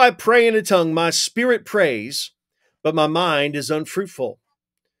 "For if I pray in a tongue, my spirit prays, but my mind is unfruitful."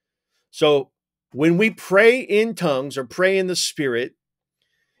 So when we pray in tongues or pray in the Spirit,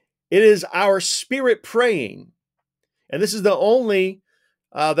 it is our spirit praying. And this is the only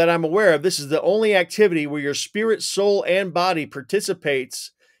that I'm aware of. This is the only activity where your spirit, soul, and body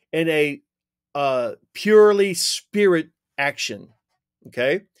participates in a purely spirit action.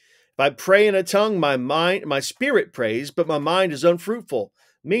 Okay? If I pray in a tongue, my spirit prays, but my mind is unfruitful,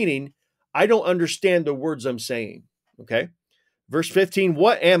 meaning I don't understand the words I'm saying. Okay? Verse 15,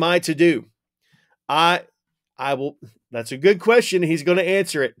 what am I to do? I will, that's a good question. He's going to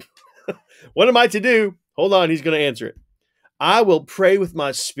answer it. What am I to do? Hold on, he's going to answer it. I will pray with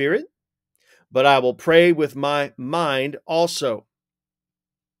my spirit, but I will pray with my mind also.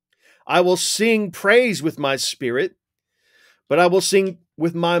 I will sing praise with my spirit, but I will sing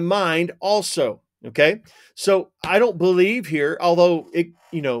with my mind also. Okay? So I don't believe here, although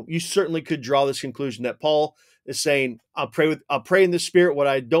you certainly could draw this conclusion that Paul is saying, I'll pray in the Spirit what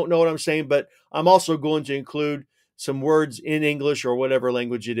I don't know what I'm saying, but I'm also going to include some words in English or whatever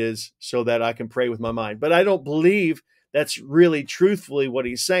language it is so that I can pray with my mind. But I don't believe that's really truthfully what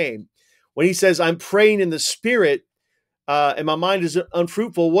he's saying. When he says, I'm praying in the Spirit, and my mind is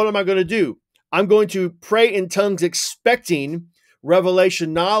unfruitful, what am I going to do? I'm going to pray in tongues expecting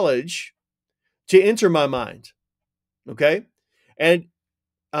revelation knowledge to enter my mind. Okay? And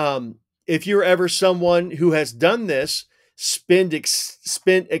if you're ever someone who has done this, spent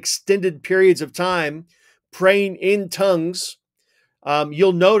extended periods of time praying in tongues,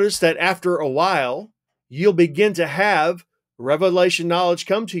 you'll notice that after a while, you'll begin to have revelation knowledge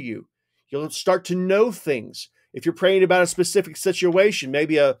come to you. You'll start to know things. If you're praying about a specific situation,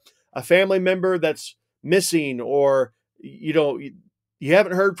 maybe a family member that's missing, or you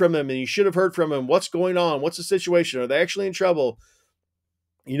haven't heard from them and you should have heard from them. What's going on? What's the situation? Are they actually in trouble?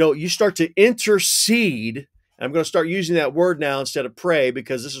 You start to intercede. And I'm going to start using that word now instead of pray,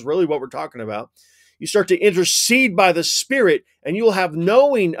 because this is really what we're talking about. You start to intercede by the Spirit, and you'll have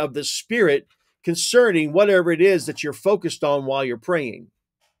knowing of the Spirit concerning whatever it is that you're focused on while you're praying.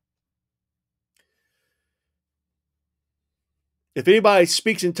 If anybody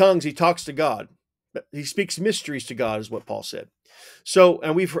speaks in tongues, he talks to God. He speaks mysteries to God, is what Paul said. So,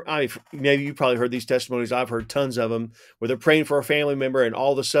 and maybe you probably heard these testimonies. I've heard tons of them where they're praying for a family member, and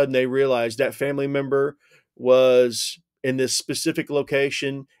all of a sudden they realize that family member was in this specific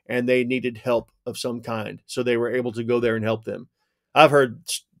location and they needed help of some kind. So they were able to go there and help them. I've heard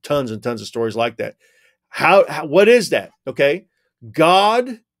tons and tons of stories like that. What is that? Okay.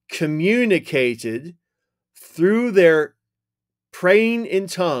 God communicated through their praying in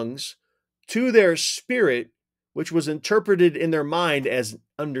tongues to their spirit, which was interpreted in their mind as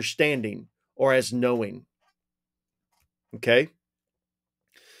understanding or as knowing. Okay?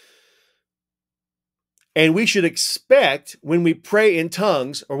 And we should expect when we pray in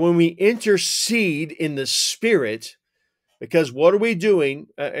tongues or when we intercede in the Spirit, because what are we doing?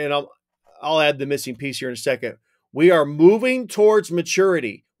 And I'll add the missing piece here in a second. We are moving towards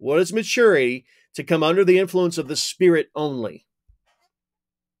maturity. What is maturity? To come under the influence of the Spirit only.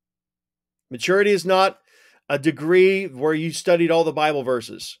 Maturity is not a degree where you studied all the Bible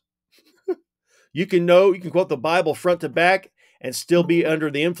verses. You can quote the Bible front to back and still be under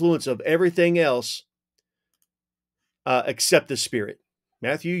the influence of everything else except the Spirit.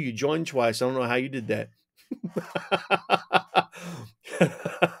 Matthew, you joined twice. I don't know how you did that.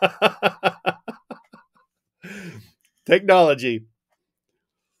 Technology.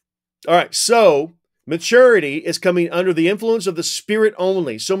 All right, so maturity is coming under the influence of the Spirit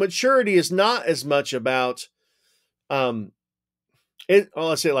only. So maturity is not as much about, let's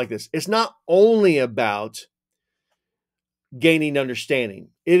say it like this. It's not only about gaining understanding.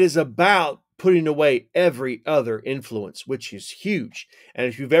 It is about putting away every other influence, which is huge. And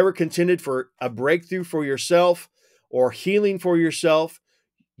if you've ever contended for a breakthrough for yourself or healing for yourself,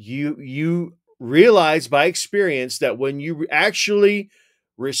 you realize by experience that when you actually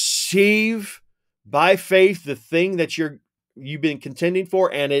receive by faith the thing that you've been contending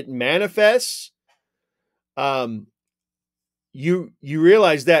for and it manifests, you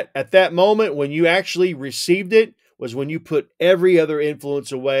realize that at that moment when you actually received it was when you put every other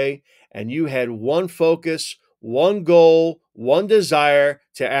influence away and you had one focus, one goal, one desire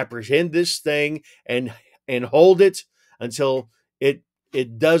to apprehend this thing and hold it until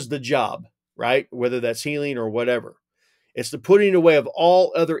it does the job, right? Whether that's healing or whatever. It's the putting away of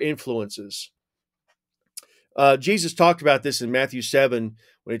all other influences. Jesus talked about this in Matthew 7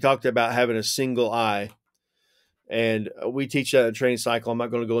 when he talked about having a single eye. And we teach that in a training cycle. I'm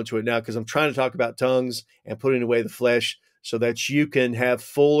not going to go into it now because I'm trying to talk about tongues and putting away the flesh so that you can have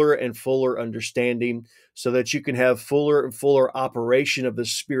fuller and fuller understanding, so that you can have fuller and fuller operation of the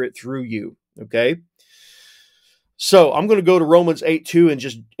Spirit through you. Okay? So I'm going to go to Romans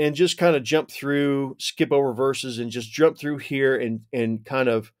 8:2 and just kind of jump through, skip over verses and just jump through here and kind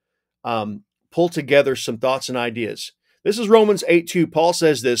of pull together some thoughts and ideas. This is Romans 8:2. Paul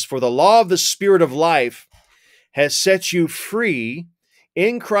says this, "For the law of the Spirit of life has set you free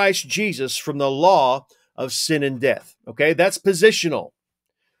in Christ Jesus from the law of sin and death." Okay, that's positional.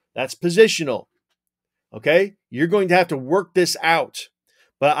 That's positional. Okay, you're going to have to work this out.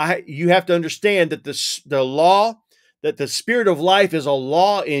 But you have to understand that the law, that the Spirit of life is a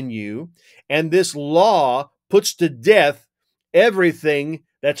law in you, and this law puts to death everything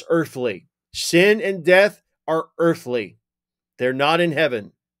that's earthly. Sin and death are earthly. They're not in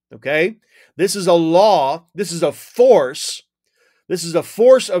heaven. Okay? This is a law. This is a force. This is a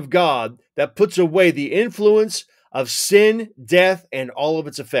force of God that puts away the influence of sin, death, and all of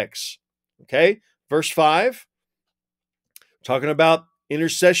its effects. Okay? Verse 5, Talking about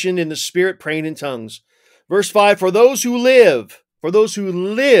intercession in the Spirit, praying in tongues. Verse 5, for those who live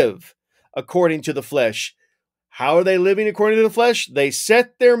according to the flesh. How are they living according to the flesh? They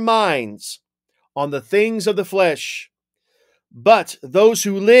set their minds on the things of the flesh. But those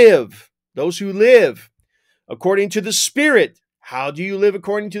who live according to the Spirit. How do you live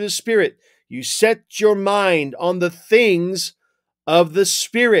according to the Spirit? You set your mind on the things of the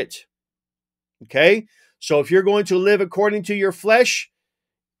Spirit. Okay? So if you're going to live according to your flesh,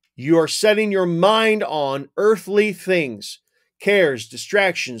 you are setting your mind on earthly things, cares,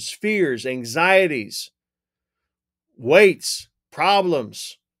 distractions, fears, anxieties, weights,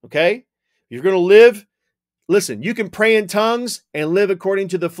 problems. Okay? You're going to live, listen, you can pray in tongues and live according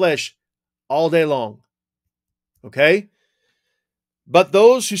to the flesh all day long. Okay? But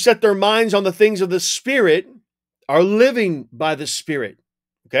those who set their minds on the things of the Spirit are living by the Spirit.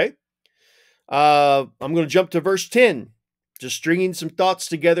 Okay? I'm going to jump to verse 10. Just stringing some thoughts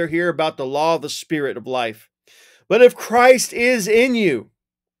together here about the law of the Spirit of life. But if Christ is in you,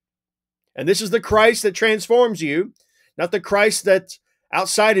 and this is the Christ that transforms you, not the Christ that's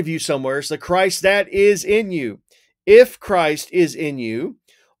outside of you somewhere, it's the Christ that is in you. If Christ is in you,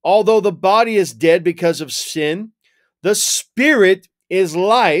 although the body is dead because of sin, the Spirit is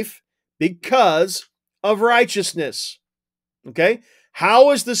life because of righteousness. Okay?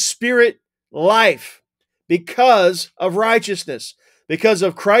 How is the Spirit life? Because of righteousness. Because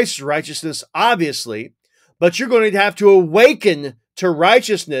of Christ's righteousness, obviously, but you're going to have to awaken to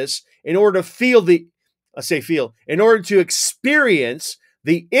righteousness in order to in order to experience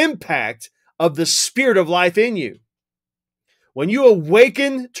the impact of the Spirit of life in you. When you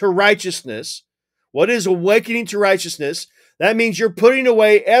awaken to righteousness, what is awakening to righteousness? That means you're putting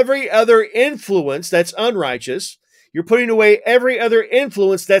away every other influence that's unrighteous. You're putting away every other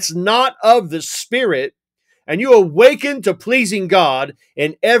influence that's not of the Spirit, and you awaken to pleasing God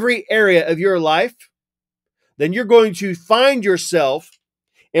in every area of your life, then you're going to find yourself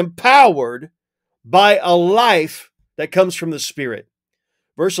empowered by a life that comes from the Spirit.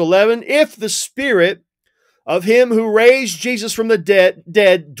 Verse 11, if the Spirit of him who raised Jesus from the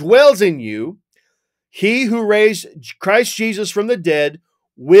dead dwells in you, he who raised Christ Jesus from the dead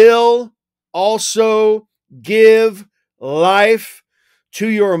will also give life to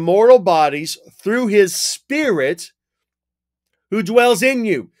your mortal bodies through his Spirit who dwells in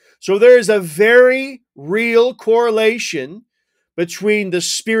you. So there is a very real correlation between the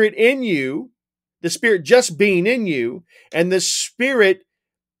Spirit in you, the Spirit just being in you, and the Spirit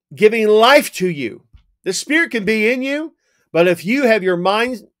giving life to you. The Spirit can be in you, but if you have your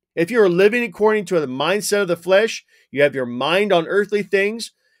mind, if you're living according to the mindset of the flesh, you have your mind on earthly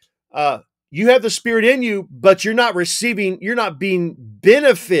things, you have the Spirit in you, but you're not being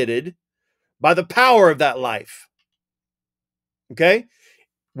benefited by the power of that life. Okay?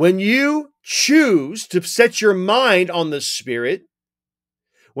 When you choose to set your mind on the Spirit,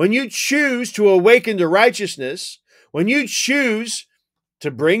 when you choose to awaken to righteousness, when you choose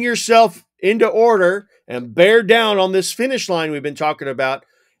to bring yourself into order and bear down on this finish line we've been talking about,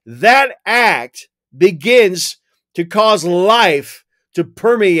 that act begins to cause life to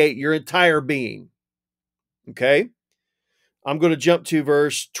permeate your entire being. Okay? I'm going to jump to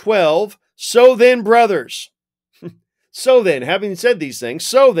verse 12. So then, brothers, having said these things,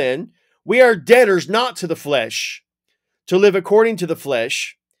 so then, we are debtors not to the flesh, to live according to the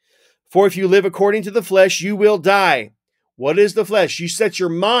flesh. For if you live according to the flesh, you will die. What is the flesh? You set your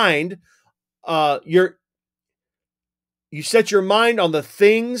mind, you set your mind on the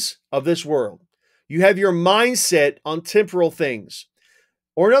things of this world. You have your mind set on temporal things.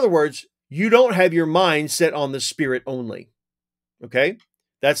 Or in other words, you don't have your mind set on the Spirit only. Okay?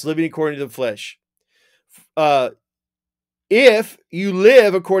 That's living according to the flesh. If you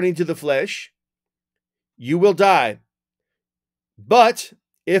live according to the flesh, you will die. But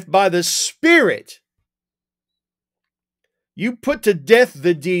if by the Spirit you put to death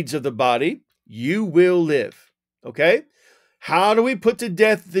the deeds of the body, you will live. Okay? How do we put to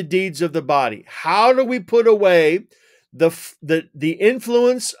death the deeds of the body? How do we put away the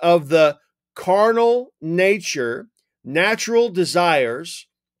influence of the carnal nature, natural desires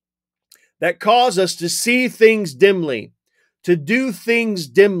that cause us to see things dimly, to do things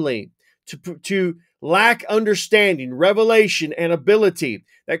dimly, to lack understanding, revelation, and ability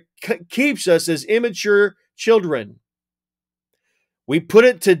that keeps us as immature children? We put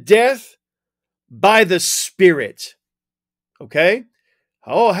it to death by the Spirit. Okay?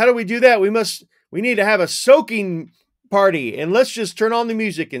 Oh, how do we do that? We need to have a soaking party and let's just turn on the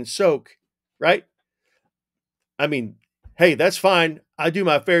music and soak, right? I mean, hey, that's fine. I do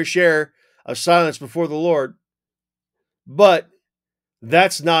my fair share of silence before the Lord. But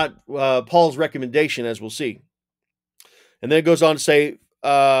that's not Paul's recommendation, as we'll see. And then it goes on to say,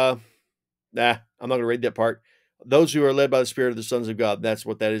 I'm not going to read that part. Those who are led by the Spirit of the sons of God. That's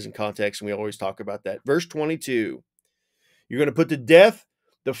what that is in context, and we always talk about that. Verse 22. You're going to put to death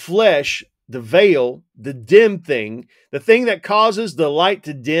the flesh, the veil, the dim thing, the thing that causes the light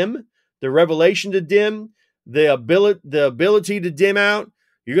to dim, the revelation to dim, the ability to dim out.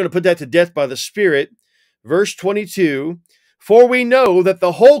 You're going to put that to death by the Spirit. Verse 22, for we know that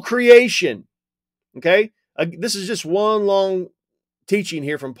the whole creation, okay, this is just one long teaching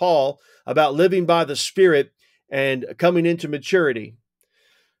here from Paul about living by the Spirit and coming into maturity.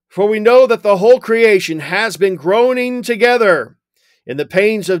 For we know that the whole creation has been groaning together in the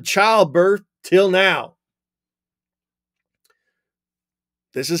pains of childbirth till now.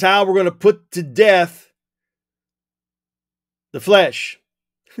 This is how we're going to put to death the flesh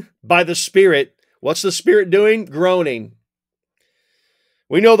by the Spirit. What's the Spirit doing? Groaning.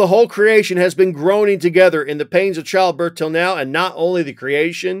 We know the whole creation has been groaning together in the pains of childbirth till now, and not only the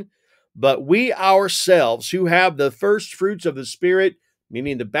creation, but we ourselves who have the first fruits of the Spirit,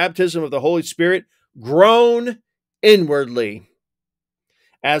 meaning the baptism of the Holy Spirit, groan inwardly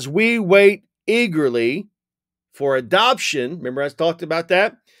as we wait eagerly for adoption. Remember I talked about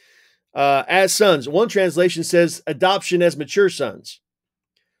that? As sons. One translation says adoption as mature sons.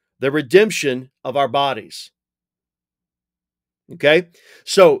 The redemption of our bodies. Okay?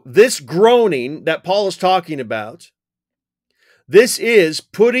 So this groaning that Paul is talking about, this is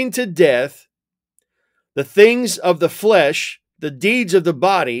putting to death the things of the flesh, the deeds of the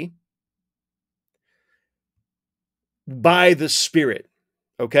body, by the Spirit.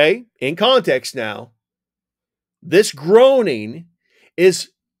 Okay? In context now, this groaning is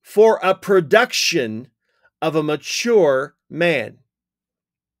for a production of a mature man.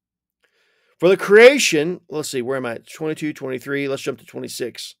 For the creation, let's see, where am I? 22, 23, let's jump to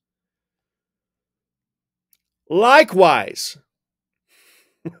 26. Likewise.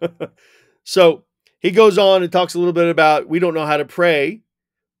 So he goes on and talks a little bit about we don't know how to pray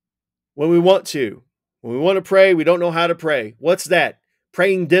when we want to. When we want to pray, we don't know how to pray. What's that?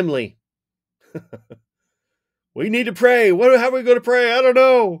 Praying dimly. We need to pray. How are we going to pray? I don't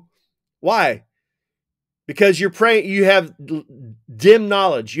know. Why? Because you're praying, you have dim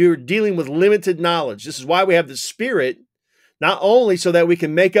knowledge. You're dealing with limited knowledge. This is why we have the Spirit, not only so that we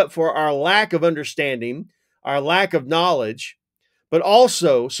can make up for our lack of understanding, our lack of knowledge, but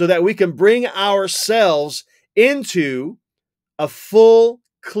also so that we can bring ourselves into a full,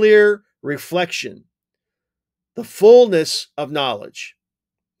 clear reflection, the fullness of knowledge.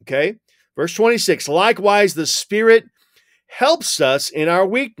 Okay? Verse 26, likewise, the Spirit helps us in our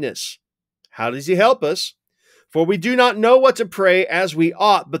weakness. How does he help us? For we do not know what to pray as we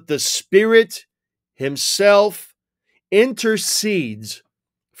ought, but the Spirit himself intercedes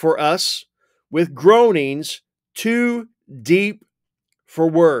for us with groanings too deep for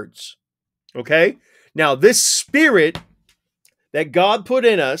words. Okay? Now, this Spirit that God put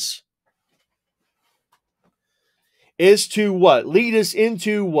in us is to what? Lead us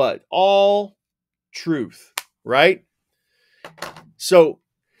into what? All truth, right? So,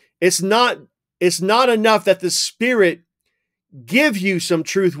 it's not enough that the Spirit give you some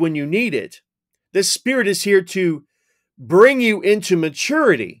truth when you need it. The Spirit is here to bring you into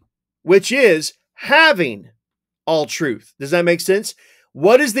maturity, which is having all truth. Does that make sense?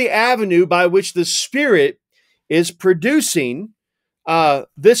 What is the avenue by which the Spirit is producing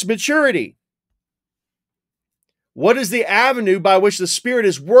this maturity? What is the avenue by which the Spirit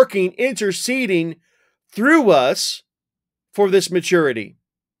is working, interceding through us for this maturity?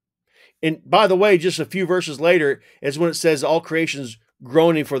 And by the way, just a few verses later is when it says all creation's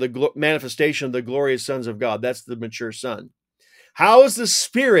groaning for the manifestation of the glorious sons of God. That's the mature son. How is the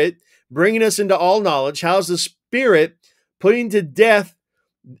Spirit bringing us into all knowledge? How is the Spirit putting to death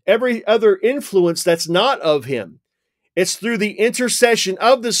every other influence that's not of him? It's through the intercession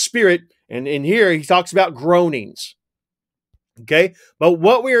of the Spirit. And in here, he talks about groanings. Okay? But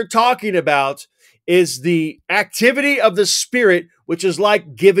what we are talking about is the activity of the Spirit, which is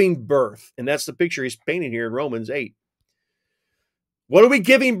like giving birth. And that's the picture he's painting here in Romans 8. What are we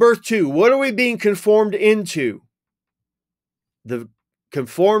giving birth to? What are we being conformed into?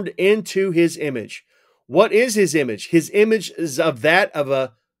 Conformed into his image. What is his image? His image is of that of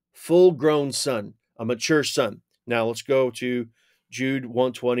a full-grown son, a mature son. Now let's go to Jude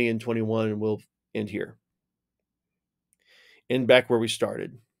 1:20 and 21, and we'll end here. End back where we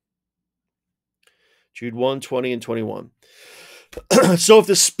started. Jude 1:20 and 21. So if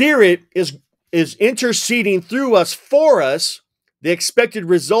the Spirit is interceding through us for us, the expected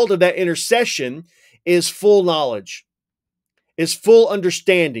result of that intercession is full knowledge. is full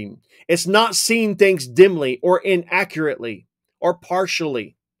understanding. It's not seeing things dimly or inaccurately or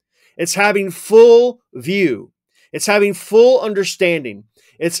partially. It's having full view. It's having full understanding.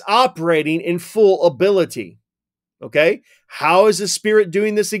 It's operating in full ability. Okay? How is the Spirit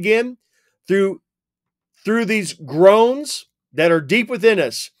doing this again? Through these groans that are deep within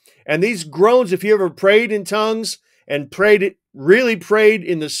us. And these groans, if you ever prayed in tongues and really prayed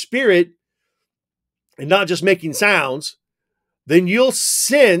in the Spirit and not just making sounds, then you'll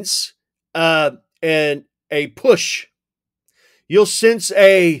sense a push. You'll sense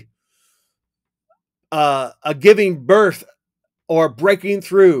a giving birth or breaking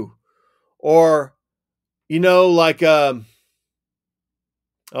through, or there's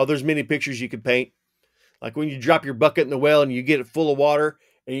many pictures you could paint. Like when you drop your bucket in the well and you get it full of water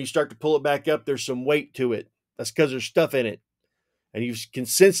and you start to pull it back up, there's some weight to it. That's because there's stuff in it. And you can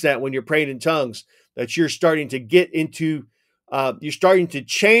sense that when you're praying in tongues, that you're starting to get into, you're starting to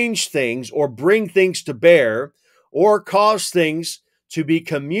change things or bring things to bear or cause things to be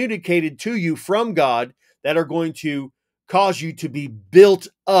communicated to you from God that are going to cause you to be built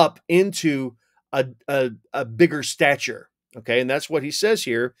up into a bigger stature. Okay, and that's what he says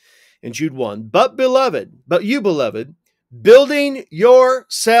here in Jude 1. But you beloved, building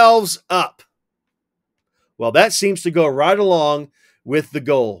yourselves up. Well, that seems to go right along with the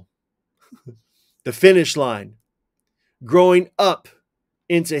goal, the finish line, growing up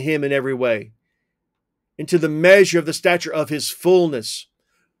into him in every way, into the measure of the stature of his fullness,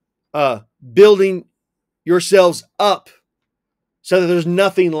 building yourselves up so that there's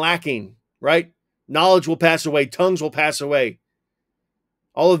nothing lacking, right? Knowledge will pass away, tongues will pass away.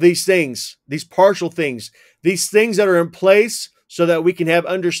 All of these things, these partial things, these things that are in place so that we can have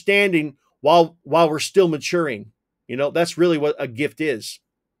understanding while we're still maturing. That's really what a gift is.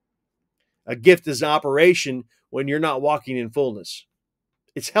 A gift is an operation when you're not walking in fullness.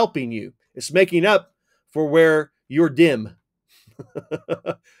 It's helping you. It's making up for where you're dim.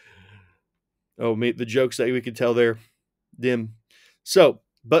 The jokes that we could tell there, dim. So,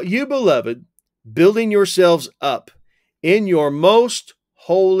 but you, beloved, building yourselves up in your most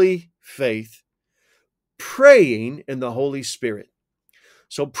holy faith, praying in the Holy Spirit.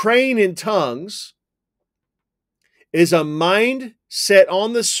 So praying in tongues is a mind set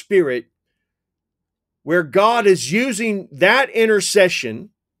on the Spirit where God is using that intercession.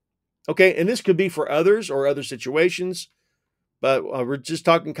 Okay, and this could be for others or other situations, but we're just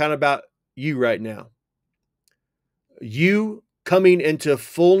talking kind of about you right now. You coming into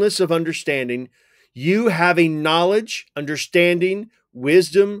fullness of understanding, you having knowledge, understanding,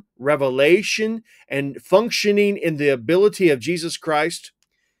 wisdom, revelation, and functioning in the ability of Jesus Christ,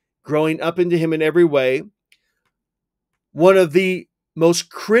 growing up into him in every way. One of the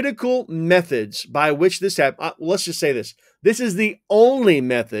most critical methods by which this happens, let's just say this. This is the only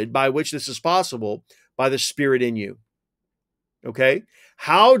method by which this is possible, by the Spirit in you. Okay?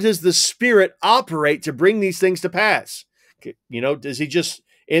 How does the Spirit operate to bring these things to pass? Does he just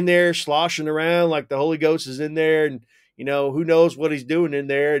in there sloshing around like the Holy Ghost is in there and, who knows what he's doing in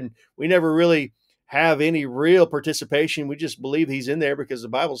there? And we never really have any real participation. We just believe he's in there because the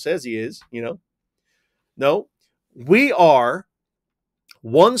Bible says he is, No, we are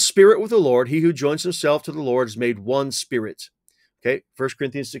one spirit with the Lord. He who joins himself to the Lord is made one spirit. Okay, 1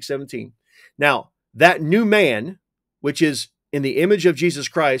 Corinthians 6:17. Now, that new man, which is in the image of Jesus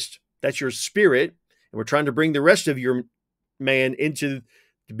Christ, that's your spirit, and we're trying to bring the rest of your man into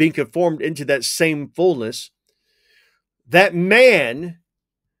being conformed into that same fullness. That man,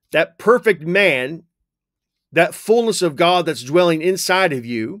 that perfect man, that fullness of God that's dwelling inside of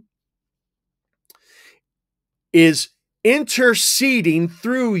you is interceding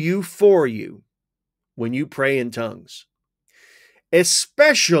through you for you when you pray in tongues.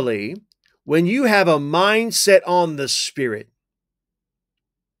 Especially when you have a mindset on the Spirit.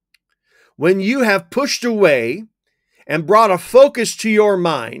 When you have pushed away and brought a focus to your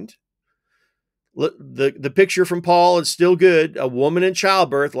mind. The picture from Paul is still good. A woman in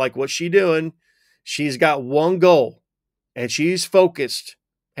childbirth, like what's she doing? She's got one goal and she's focused.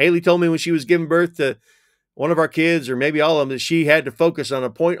 Haley told me when she was giving birth to one of our kids, or maybe all of them, that she had to focus on a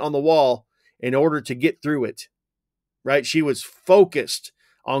point on the wall in order to get through it, right? She was focused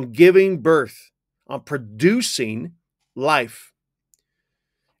on giving birth, on producing life.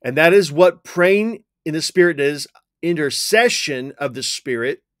 And that is what praying in the Spirit is. Intercession of the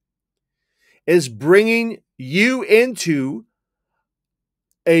Spirit is bringing you into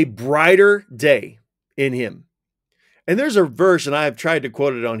a brighter day in him. And there's a verse, and I have tried to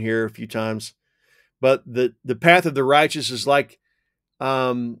quote it on here a few times, but the path of the righteous is like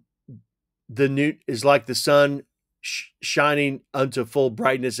the sun shining unto full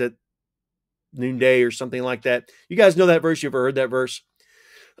brightness at noonday or something like that. You guys know that verse? You ever heard that verse?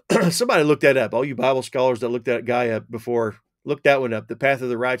 Somebody look that up. All you Bible scholars that looked that guy up before, look that one up. The path of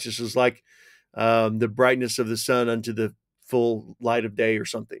the righteous is like the brightness of the sun unto the full light of day or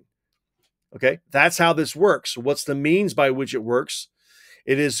something. Okay, that's how this works. What's the means by which it works?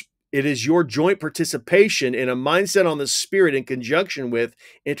 It is your joint participation in a mindset on the Spirit in conjunction with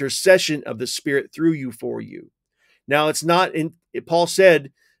intercession of the Spirit through you for you. Now, it's not in, Paul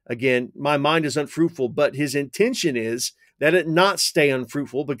said, again, my mind is unfruitful, but his intention is that it not stay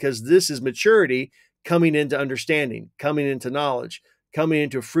unfruitful, because this is maturity coming into understanding, coming into knowledge, coming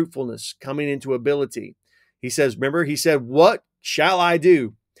into fruitfulness, coming into ability. He says, remember, he said, what shall I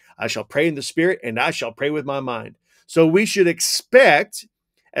do? I shall pray in the Spirit, and I shall pray with my mind. So we should expect,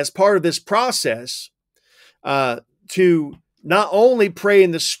 as part of this process, to not only pray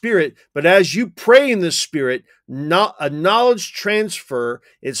in the Spirit, but as you pray in the Spirit, not a knowledge transfer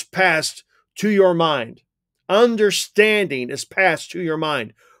is passed to your mind. Understanding is passed to your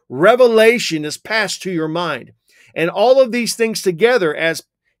mind. Revelation is passed to your mind. And all of these things together, as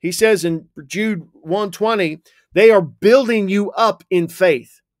he says in Jude 1:20, they are building you up in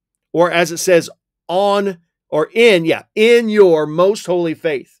faith. Or as it says, in your most holy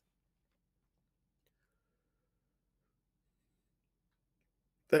faith.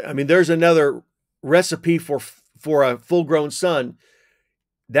 I mean, there's another recipe for a full-grown son.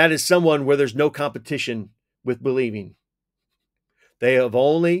 That is someone where there's no competition with believing. They have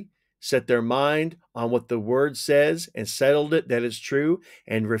only set their mind on what the word says and settled it that is true,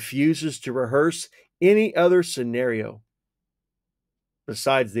 and refuses to rehearse any other scenario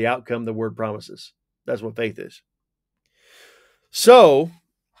besides the outcome the word promises. That's what faith is. So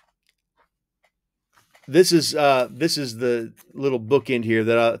this is the little bookend here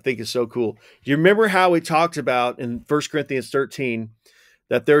that I think is so cool. Do you remember how we talked about in 1 Corinthians 13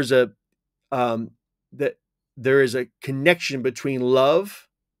 that there is a connection between love,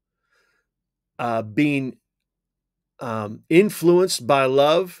 being influenced by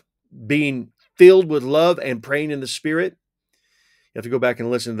love, being filled with love, and praying in the Spirit? You have to go back and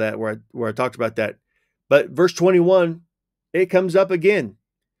listen to that where I talked about that. But verse 21, it comes up again.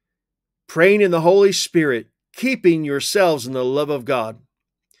 Praying in the Holy Spirit, keeping yourselves in the love of God,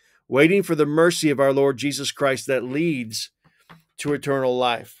 waiting for the mercy of our Lord Jesus Christ that leads to eternal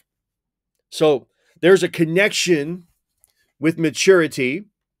life. So there's a connection with maturity,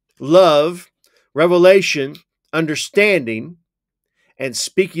 love, revelation, understanding, and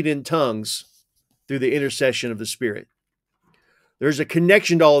speaking in tongues through the intercession of the Spirit. There's a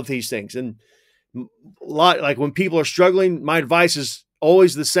connection to all of these things. And like when people are struggling, my advice is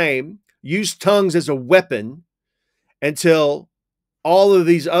always the same. Use tongues as a weapon until all of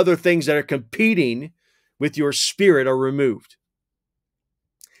these other things that are competing with your spirit are removed.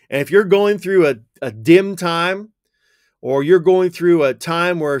 And if you're going through a dim time, or you're going through a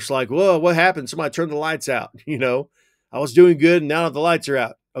time where it's like, whoa, what happened? Somebody turned the lights out. I was doing good and now the lights are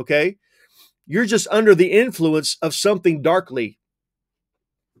out. Okay. You're just under the influence of something darkly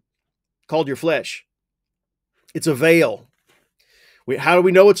called your flesh. It's a veil. How do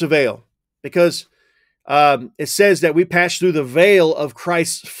we know it's a veil? Because it says that we passed through the veil of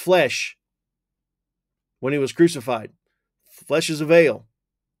Christ's flesh when he was crucified. Flesh is a veil.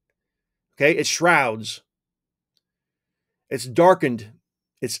 Okay, it shrouds. It's darkened.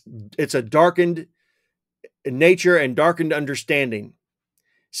 It's a darkened nature and darkened understanding.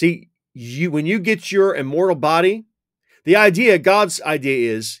 See, when you get your immortal body, God's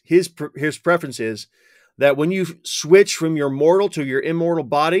idea is, his preference is that when you switch from your mortal to your immortal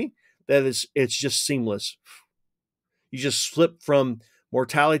body, it's just seamless. You just slip from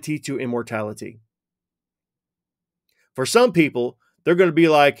mortality to immortality. For some people, they're going to be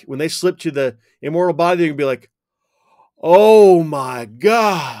like, when they slip to the immortal body, they're going to be like, oh my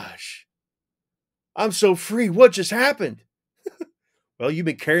gosh, I'm so free. What just happened? Well, you've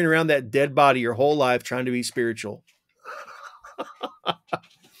been carrying around that dead body your whole life trying to be spiritual. But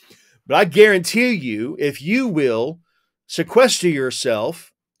I guarantee you, if you will sequester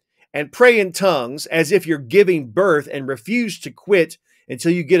yourself and pray in tongues as if you're giving birth and refuse to quit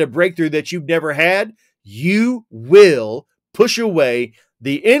until you get a breakthrough that you've never had, you will push away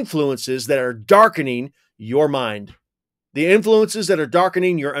the influences that are darkening your mind, the influences that are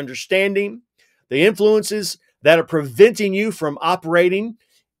darkening your understanding, the influences that are preventing you from operating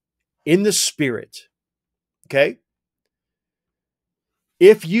in the Spirit. Okay?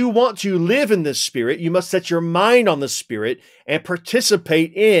 If you want to live in the Spirit, you must set your mind on the Spirit and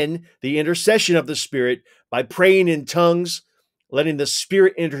participate in the intercession of the Spirit by praying in tongues, letting the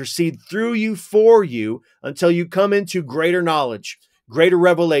Spirit intercede through you, for you, until you come into greater knowledge, greater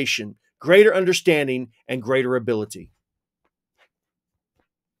revelation, greater understanding, and greater ability.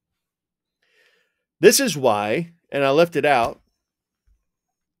 This is why, and I left it out,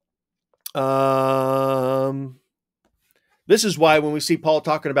 this is why when we see Paul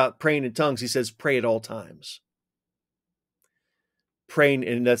talking about praying in tongues, he says, pray at all times. Praying,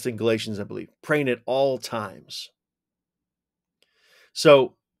 and that's in Galatians, I believe. Praying at all times.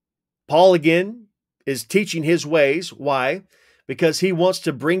 So Paul, again, is teaching his ways. Why? Because he wants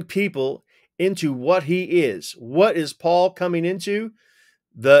to bring people into what he is. What is Paul coming into?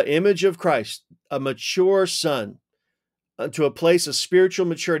 The image of Christ, a mature son, to a place of spiritual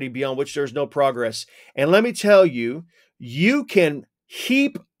maturity beyond which there's no progress. And let me tell you, you can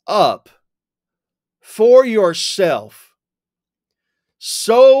heap up for yourself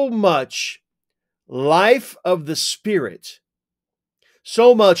so much life of the Spirit,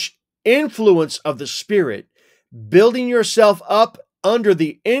 so much influence of the Spirit, building yourself up under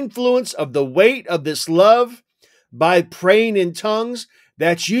the influence of the weight of this love by praying in tongues,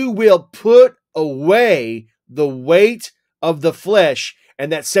 that you will put away the weight of the flesh,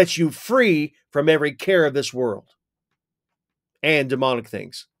 and that sets you free from every care of this world and demonic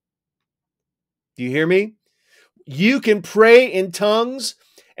things. Do you hear me? You can pray in tongues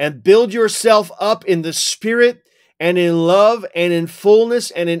and build yourself up in the Spirit and in love and in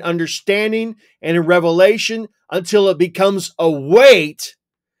fullness and in understanding and in revelation until it becomes a weight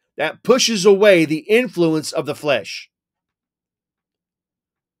that pushes away the influence of the flesh.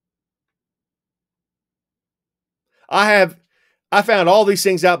 I found all these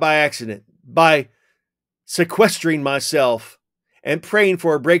things out by accident, by sequestering myself and praying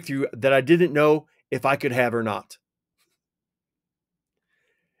for a breakthrough that I didn't know if I could have or not.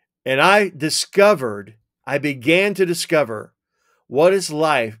 And I began to discover what is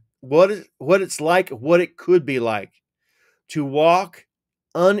life, what it's like, what it could be like to walk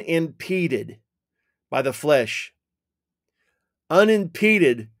unimpeded by the flesh,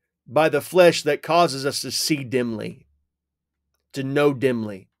 unimpeded by the flesh that causes us to see dimly, to know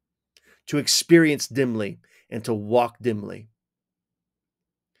dimly, to experience dimly, and to walk dimly.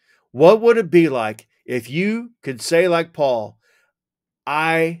 What would it be like if you could say, like Paul,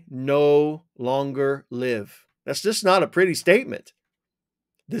 I no longer live? That's just not a pretty statement.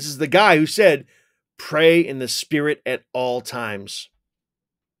 This is the guy who said, pray in the Spirit at all times.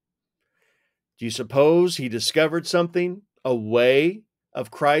 Do you suppose he discovered something? A way of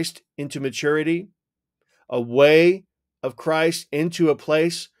Christ into maturity? A way of Christ into a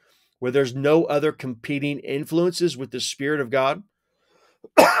place where there's no other competing influences with the Spirit of God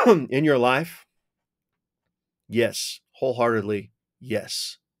in your life? Yes, wholeheartedly,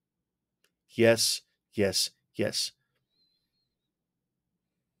 yes. Yes, yes, yes.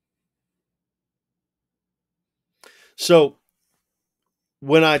 So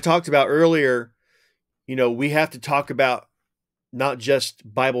when I talked about earlier, we have to talk about not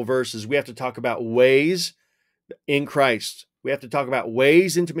just Bible verses. We have to talk about ways in Christ. We have to talk about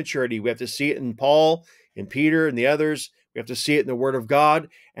ways into maturity. We have to see it in Paul, in Peter, and the others. We have to see it in the Word of God.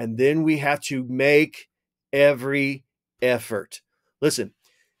 And then we have to make every effort. Listen,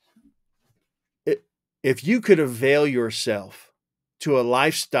 if you could avail yourself to a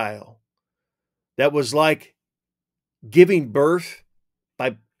lifestyle that was like giving birth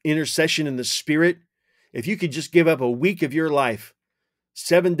by intercession in the Spirit, if you could just give up a week of your life,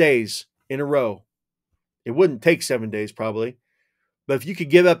 7 days in a row, it wouldn't take 7 days probably, but if you could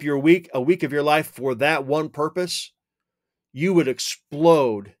give up a week of your life for that one purpose, you would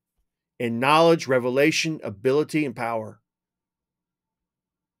explode in knowledge, revelation, ability, and power.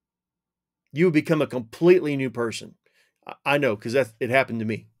 You would become a completely new person. I know, because it happened to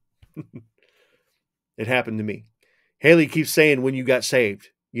me. It happened to me. Haley keeps saying when you got saved,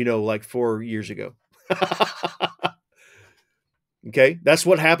 like 4 years ago. Okay, that's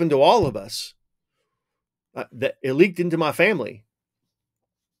what happened to all of us. It leaked into my family.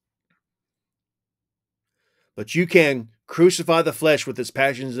 But you can crucify the flesh with its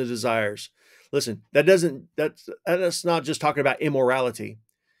passions and desires. Listen, that's not just talking about immorality.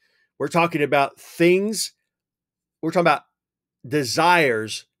 We're talking about things, we're talking about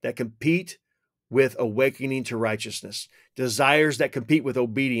desires that compete with awakening to righteousness, desires that compete with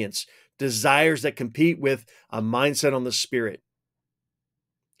obedience, desires that compete with a mindset on the Spirit,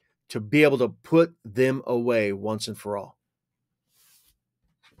 to be able to put them away once and for all.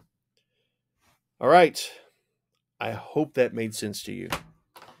 All right. I hope that made sense to you.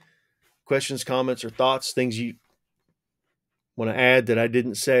 Questions, comments, or thoughts, things you want to add that I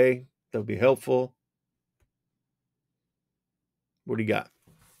didn't say that would be helpful? What do you got?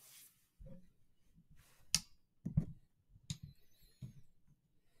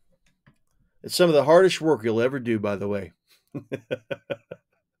 It's some of the hardest work you'll ever do, by the way. Man,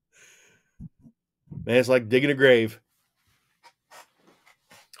 it's like digging a grave.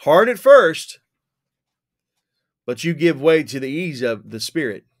 Hard at first, but you give way to the ease of the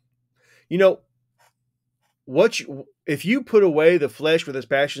Spirit. You know, if you put away the flesh with its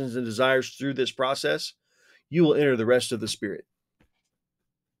passions and desires through this process, you will enter the rest of the Spirit.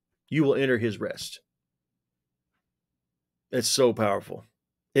 You will enter his rest. It's so powerful.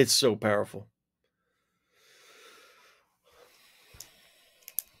 It's so powerful.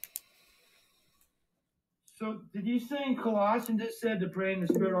 So did you say in Colossians it said to pray in the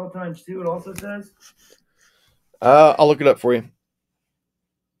Spirit all times too? It also says? I'll look it up for you.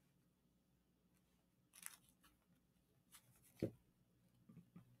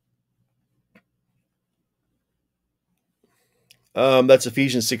 That's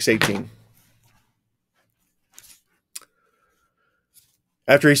Ephesians 6:18.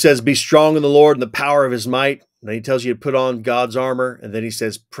 After he says, be strong in the Lord and the power of his might, then he tells you to put on God's armor, and then he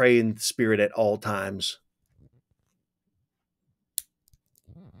says, pray in the Spirit at all times.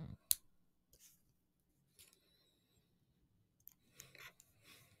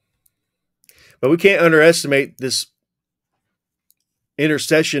 But we can't underestimate this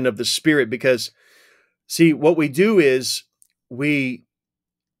intercession of the Spirit, because, see, what we do is we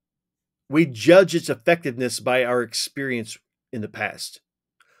judge its effectiveness by our experience in the past.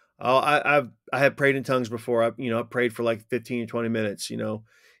 I have prayed in tongues before. I prayed for like 15 or 20 minutes, and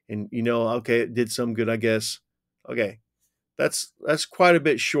okay, it did some good, I guess. Okay. That's quite a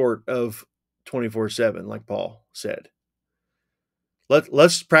bit short of 24/7, like Paul said.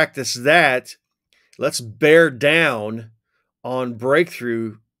 Let's practice that. Let's bear down on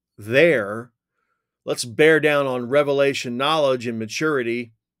breakthrough there. Let's bear down on revelation knowledge and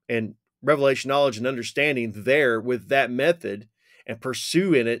maturity, and revelation knowledge and understanding there with that method, and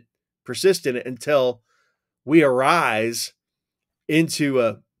persist in it until we arise into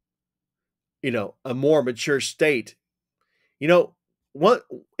a more mature state. Paul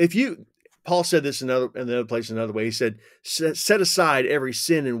said this in another place, another way. He said, set aside every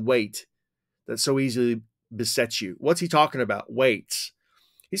sin and weight that so easily besets you. What's he talking about? Weights.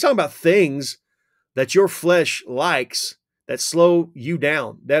 He's talking about things that your flesh likes that slow you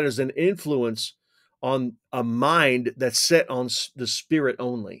down. That is an influence on a mind that's set on the Spirit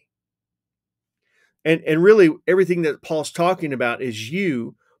only. And really, everything that Paul's talking about is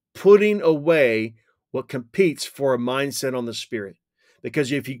you putting away what competes for a mindset on the Spirit.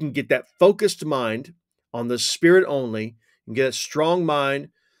 Because if you can get that focused mind on the Spirit only, and get a strong mind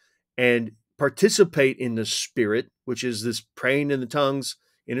and participate in the Spirit, which is this praying in the tongues,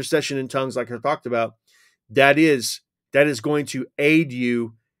 intercession in tongues, like I talked about, that is going to aid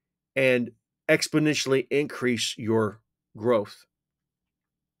you and exponentially increase your growth.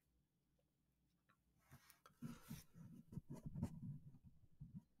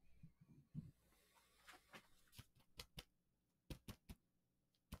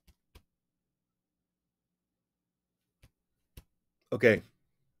 Okay.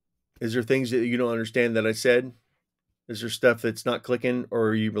 Is there things that you don't understand that I said? Is there stuff that's not clicking, or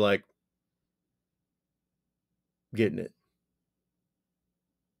are you like getting it?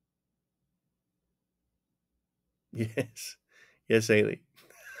 Yes. Yes, Haley.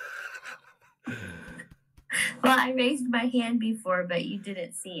 Well, I raised my hand before, but you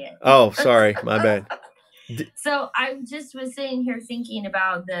didn't see it. Oh, sorry. My bad. So I just was sitting here thinking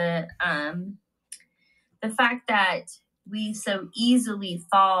about the fact that we so easily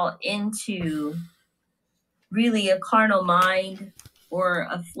fall into really a carnal mind or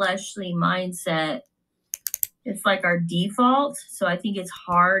a fleshly mindset. It's like our default. So I think it's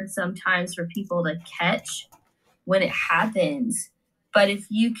hard sometimes for people to catch when it happens. But if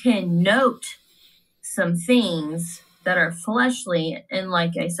you can note some things that are fleshly, and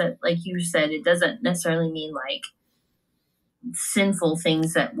like you said, it doesn't necessarily mean like sinful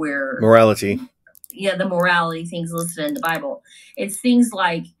things that we're morality. Yeah, the morality things listed in the Bible. It's things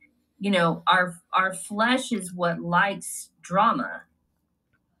like, our flesh is what likes drama.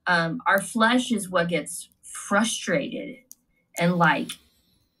 Our flesh is what gets frustrated and like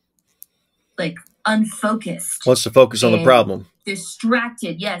unfocused. Wants to focus on the problem.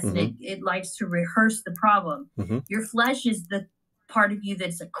 Distracted, yes. Mm-hmm. And it likes to rehearse the problem. Mm-hmm. Your flesh is the part of you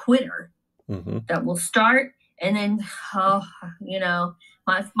that's a quitter, mm-hmm. that will start and then,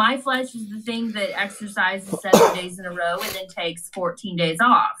 my flesh is the thing that exercises 7 days in a row and then takes 14 days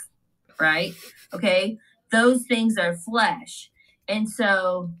off, right? Okay, those things are flesh. And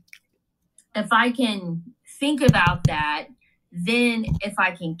so if I can think about that then if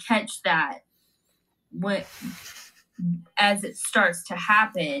I can catch that as it starts to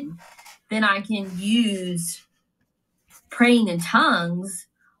happen, then I can use praying in tongues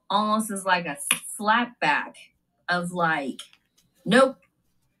almost as like a slap back of like, nope,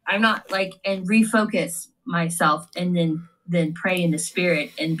 I'm not, like, and refocus myself, and then pray in the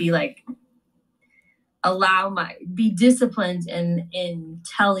spirit and be like, be disciplined in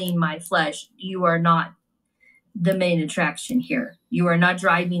telling my flesh, you are not the main attraction here. You are not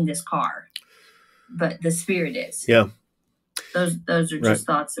driving this car, but the spirit is. Yeah. Those are just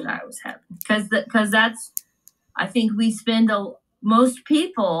thoughts that I was having. Because that's, I think we spend most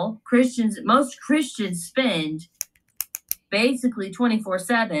Christians spend basically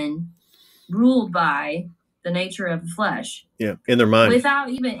 24/7 ruled by the nature of the flesh. Yeah, in their mind. Without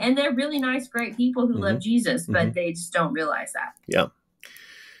even, and they're really nice, great people who love Jesus, but they just don't realize that. Yeah.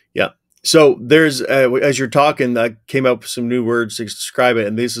 Yeah. So there's, as you're talking, I came up with some new words to describe it.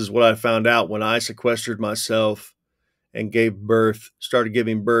 And this is what I found out when I sequestered myself and started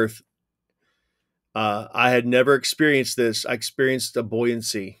giving birth. I had never experienced this. I experienced a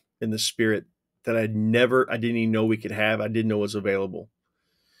buoyancy in the spirit that I didn't even know we could have. I didn't know was available.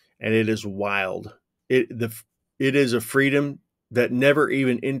 And it is wild. It is a freedom that never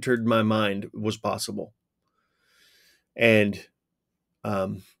even entered my mind was possible. And,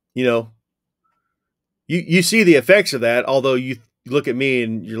 you see the effects of that, although you look at me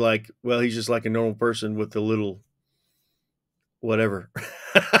and you're like, well, he's just like a normal person with a little whatever.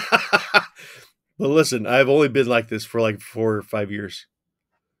 But listen, I've only been like this for like 4 or 5 years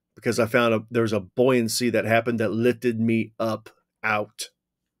because I found there's a buoyancy that happened that lifted me out.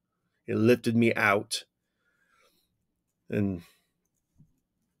 It lifted me out. And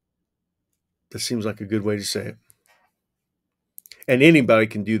that seems like a good way to say it. And anybody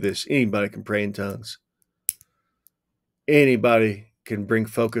can do this. Anybody can pray in tongues. Anybody can bring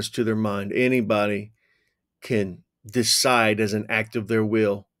focus to their mind. Anybody can decide as an act of their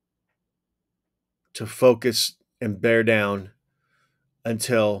will to focus and bear down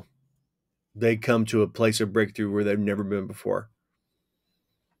until they come to a place of breakthrough where they've never been before.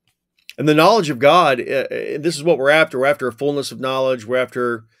 And the knowledge of God, this is what we're after. We're after a fullness of knowledge. We're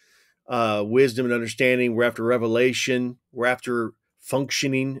after wisdom and understanding. We're after revelation. We're after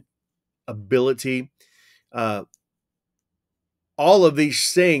functioning ability. All of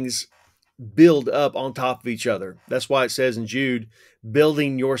these things build up on top of each other. That's why it says in Jude,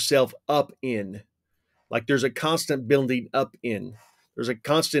 building yourself up in. Like there's a constant building up in. There's a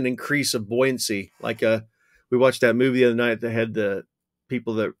constant increase of buoyancy. Like we watched that movie the other night that had the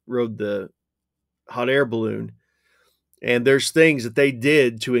people that rode the hot air balloon. And there's things that they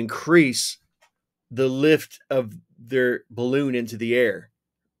did to increase the lift of their balloon into the air.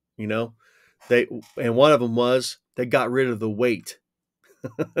 And one of them was they got rid of the weight.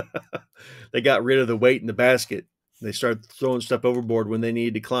 They got rid of the weight in the basket. They started throwing stuff overboard when they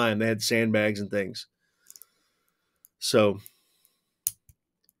needed to climb. They had sandbags and things. So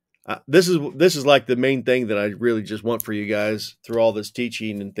this is like the main thing that I really just want for you guys through all this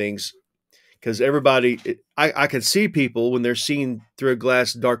teaching and things, because I can see people when they're seeing through a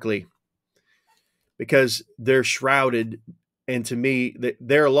glass darkly because they're shrouded, and to me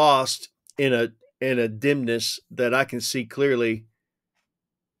they're lost in a dimness that I can see clearly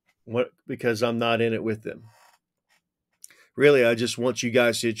because I'm not in it with them. Really, I just want you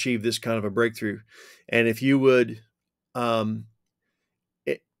guys to achieve this kind of a breakthrough. And if you would,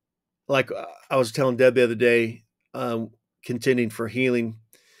 like I was telling Deb the other day, contending for healing,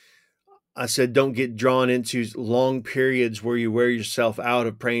 I said, don't get drawn into long periods where you wear yourself out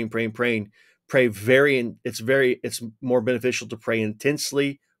of praying. Pray it's more beneficial to pray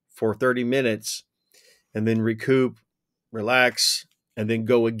intensely for 30 minutes and then recoup, relax, and then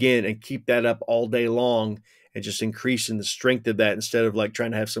go again and keep that up all day long and just increasing the strength of that instead of like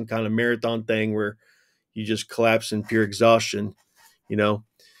trying to have some kind of marathon thing where you just collapse in pure exhaustion,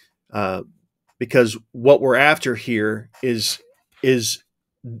 because what we're after here is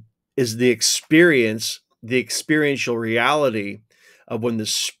the experience, the experiential reality of when the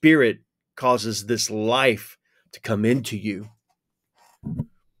Spirit causes this life to come into you.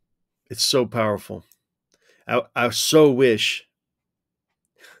 It's so powerful. I so wish,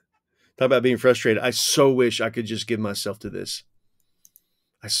 talk about being frustrated, I so wish I could just give myself to this.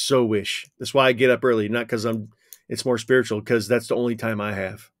 I so wish. That's why I get up early, not because it's more spiritual, because that's the only time I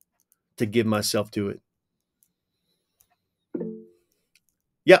have to give myself to it.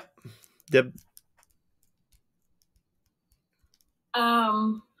 Yep. Deb.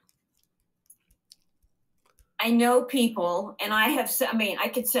 I know people, and I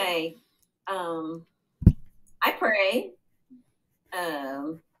could say, I pray,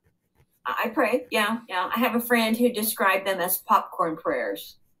 I pray. Yeah. I have a friend who described them as popcorn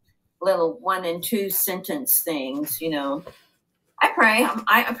prayers, little 1 and 2 sentence things. I pray.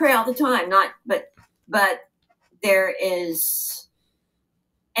 I pray all the time. But there is,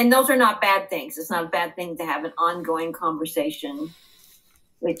 and those are not bad things. It's not a bad thing to have an ongoing conversation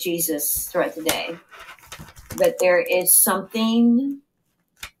with Jesus throughout the day. But there is something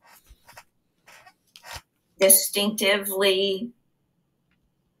distinctively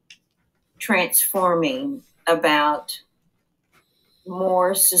transforming about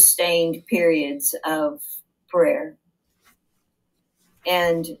more sustained periods of prayer.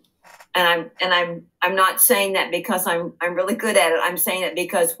 And I'm not saying that because I'm really good at it. I'm saying it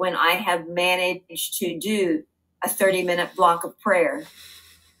because when I have managed to do a 30-minute block of prayer,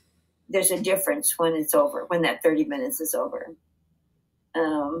 there's a difference when it's over, when that 30 minutes is over.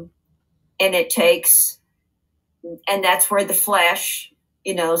 And it takes, and that's where the flesh,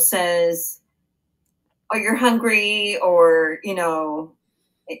 says, oh, you're hungry, or, you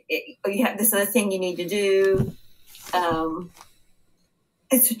have this other thing you need to do.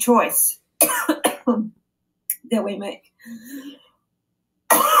 It's a choice that we make.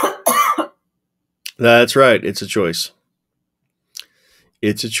 That's right. It's a choice.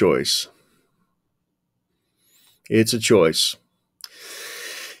 It's a choice. It's a choice.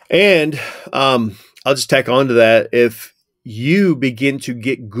 And I'll just tack on to that. If you begin to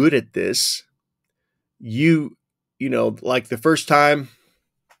get good at this, you know, like the first time,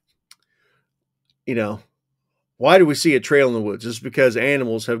 why do we see a trail in the woods? Just because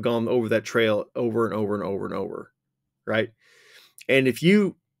animals have gone over that trail over and over and over and over, right? And if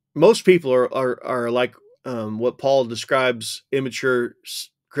most people are like what Paul describes immature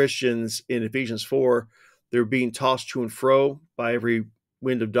Christians in Ephesians 4. They're being tossed to and fro by every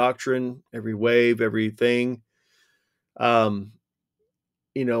wind of doctrine, every wave, everything.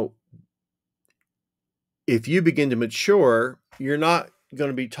 If you begin to mature, you're not going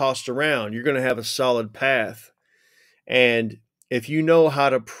to be tossed around. You're going to have a solid path. And if you know how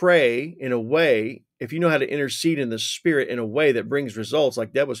to pray in a way, if you know how to intercede in the Spirit in a way that brings results,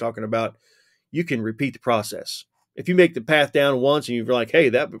 like Deb was talking about, you can repeat the process. If you make the path down once and you're like, hey,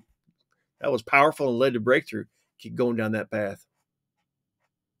 that was powerful and led to breakthrough, keep going down that path,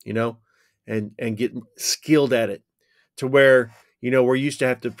 and get skilled at it to where, we're used to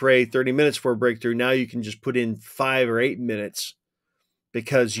have to pray 30 minutes for a breakthrough. Now you can just put in 5 or 8 minutes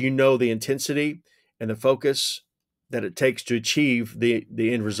because the intensity and the focus that it takes to achieve the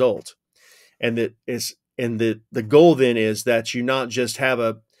end result. And the goal then is that you not just have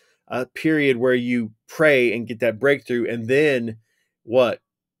a period where you pray and get that breakthrough and then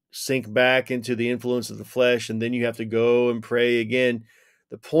sink back into the influence of the flesh, and then you have to go and pray again.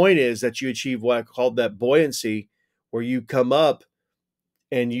 The point is that you achieve what I called that buoyancy, where you come up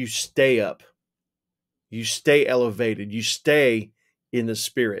and you stay up. You stay elevated. You stay in the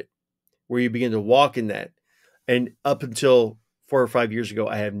Spirit, where you begin to walk in that. And up until 4 or 5 years ago,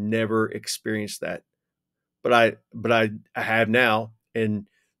 I have never experienced that. But I have now. And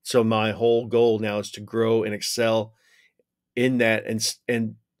so my whole goal now is to grow and excel in that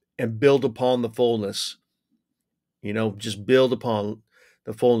and build upon the fullness. Just build upon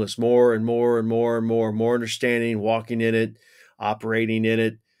the fullness more and more and more and more understanding, walking in it, operating in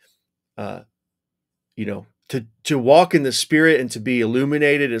it. To walk in the Spirit and to be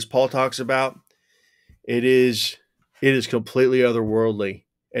illuminated, as Paul talks about, it is completely otherworldly,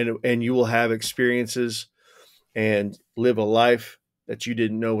 and you will have experiences and live a life that you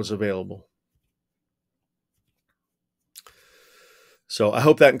didn't know was available. So I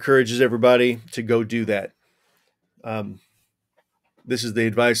hope that encourages everybody to go do that. This is the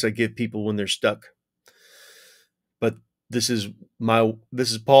advice I give people when they're stuck. But this is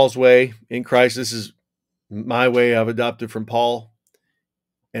Paul's way in Christ. This is my way I've adopted from Paul,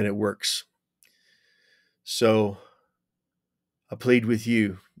 and it works. So I plead with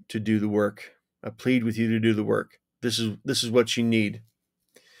you to do the work. I plead with you to do the work. This is what you need.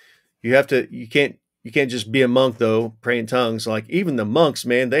 You can't just be a monk though, pray in tongues. Like even the monks,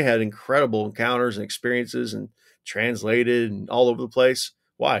 man, they had incredible encounters and experiences and translated and all over the place.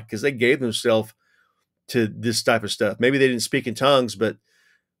 Why? Because they gave themselves to this type of stuff. Maybe they didn't speak in tongues, but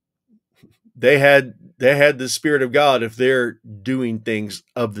they had the Spirit of God if they're doing things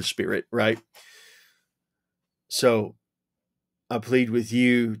of the Spirit, right? So I plead with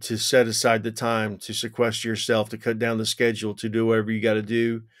you to set aside the time to sequester yourself, to cut down the schedule, to do whatever you got to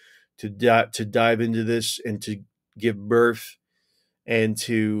do, to dive into this and to give birth and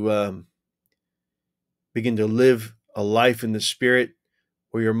to begin to live a life in the Spirit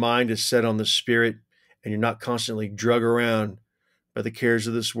where your mind is set on the Spirit and you're not constantly drug around by the cares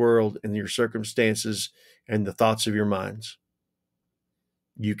of this world and your circumstances and the thoughts of your minds.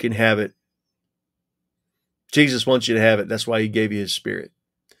 You can have it. Jesus wants you to have it. That's why he gave you his Spirit.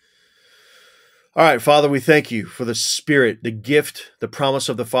 All right, Father, we thank you for the Spirit, the gift, the promise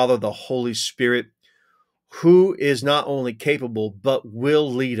of the Father, the Holy Spirit, who is not only capable, but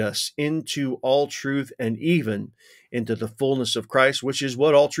will lead us into all truth and even into the fullness of Christ, which is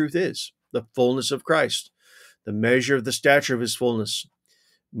what all truth is, the fullness of Christ, the measure of the stature of his fullness,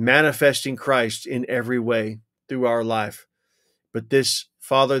 manifesting Christ in every way through our life. But this,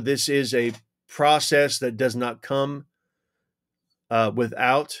 Father, this is a process that does not come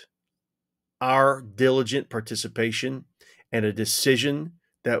without our diligent participation and a decision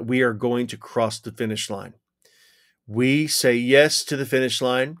that we are going to cross the finish line. We say yes to the finish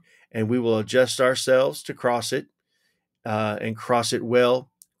line, and we will adjust ourselves to cross it and cross it well,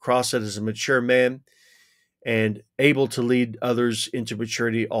 cross it as a mature man and able to lead others into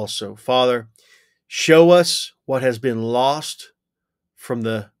maturity also. Father, show us what has been lost from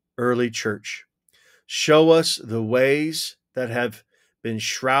the early church. Show us the ways that have been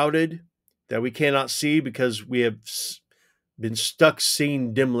shrouded, that we cannot see because we have been stuck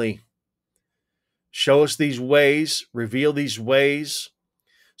seeing dimly. Show us these ways, reveal these ways,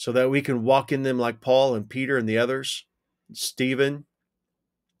 so that we can walk in them like Paul and Peter and the others, Stephen.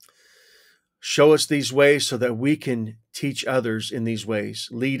 Show us these ways so that we can teach others in these ways,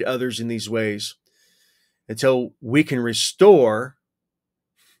 lead others in these ways, until we can restore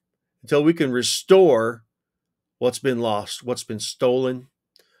what's been lost, what's been stolen,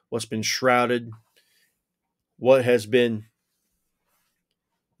 what's been shrouded, what has been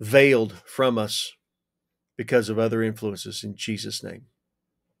veiled from us because of other influences, in Jesus' name.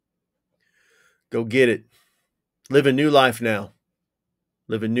 Go get it. Live a new life now.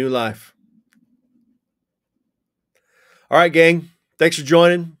 Live a new life. All right, gang. Thanks for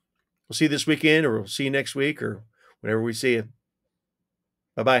joining. We'll see you this weekend, or we'll see you next week, or whenever we see you.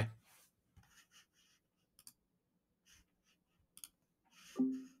 Bye-bye.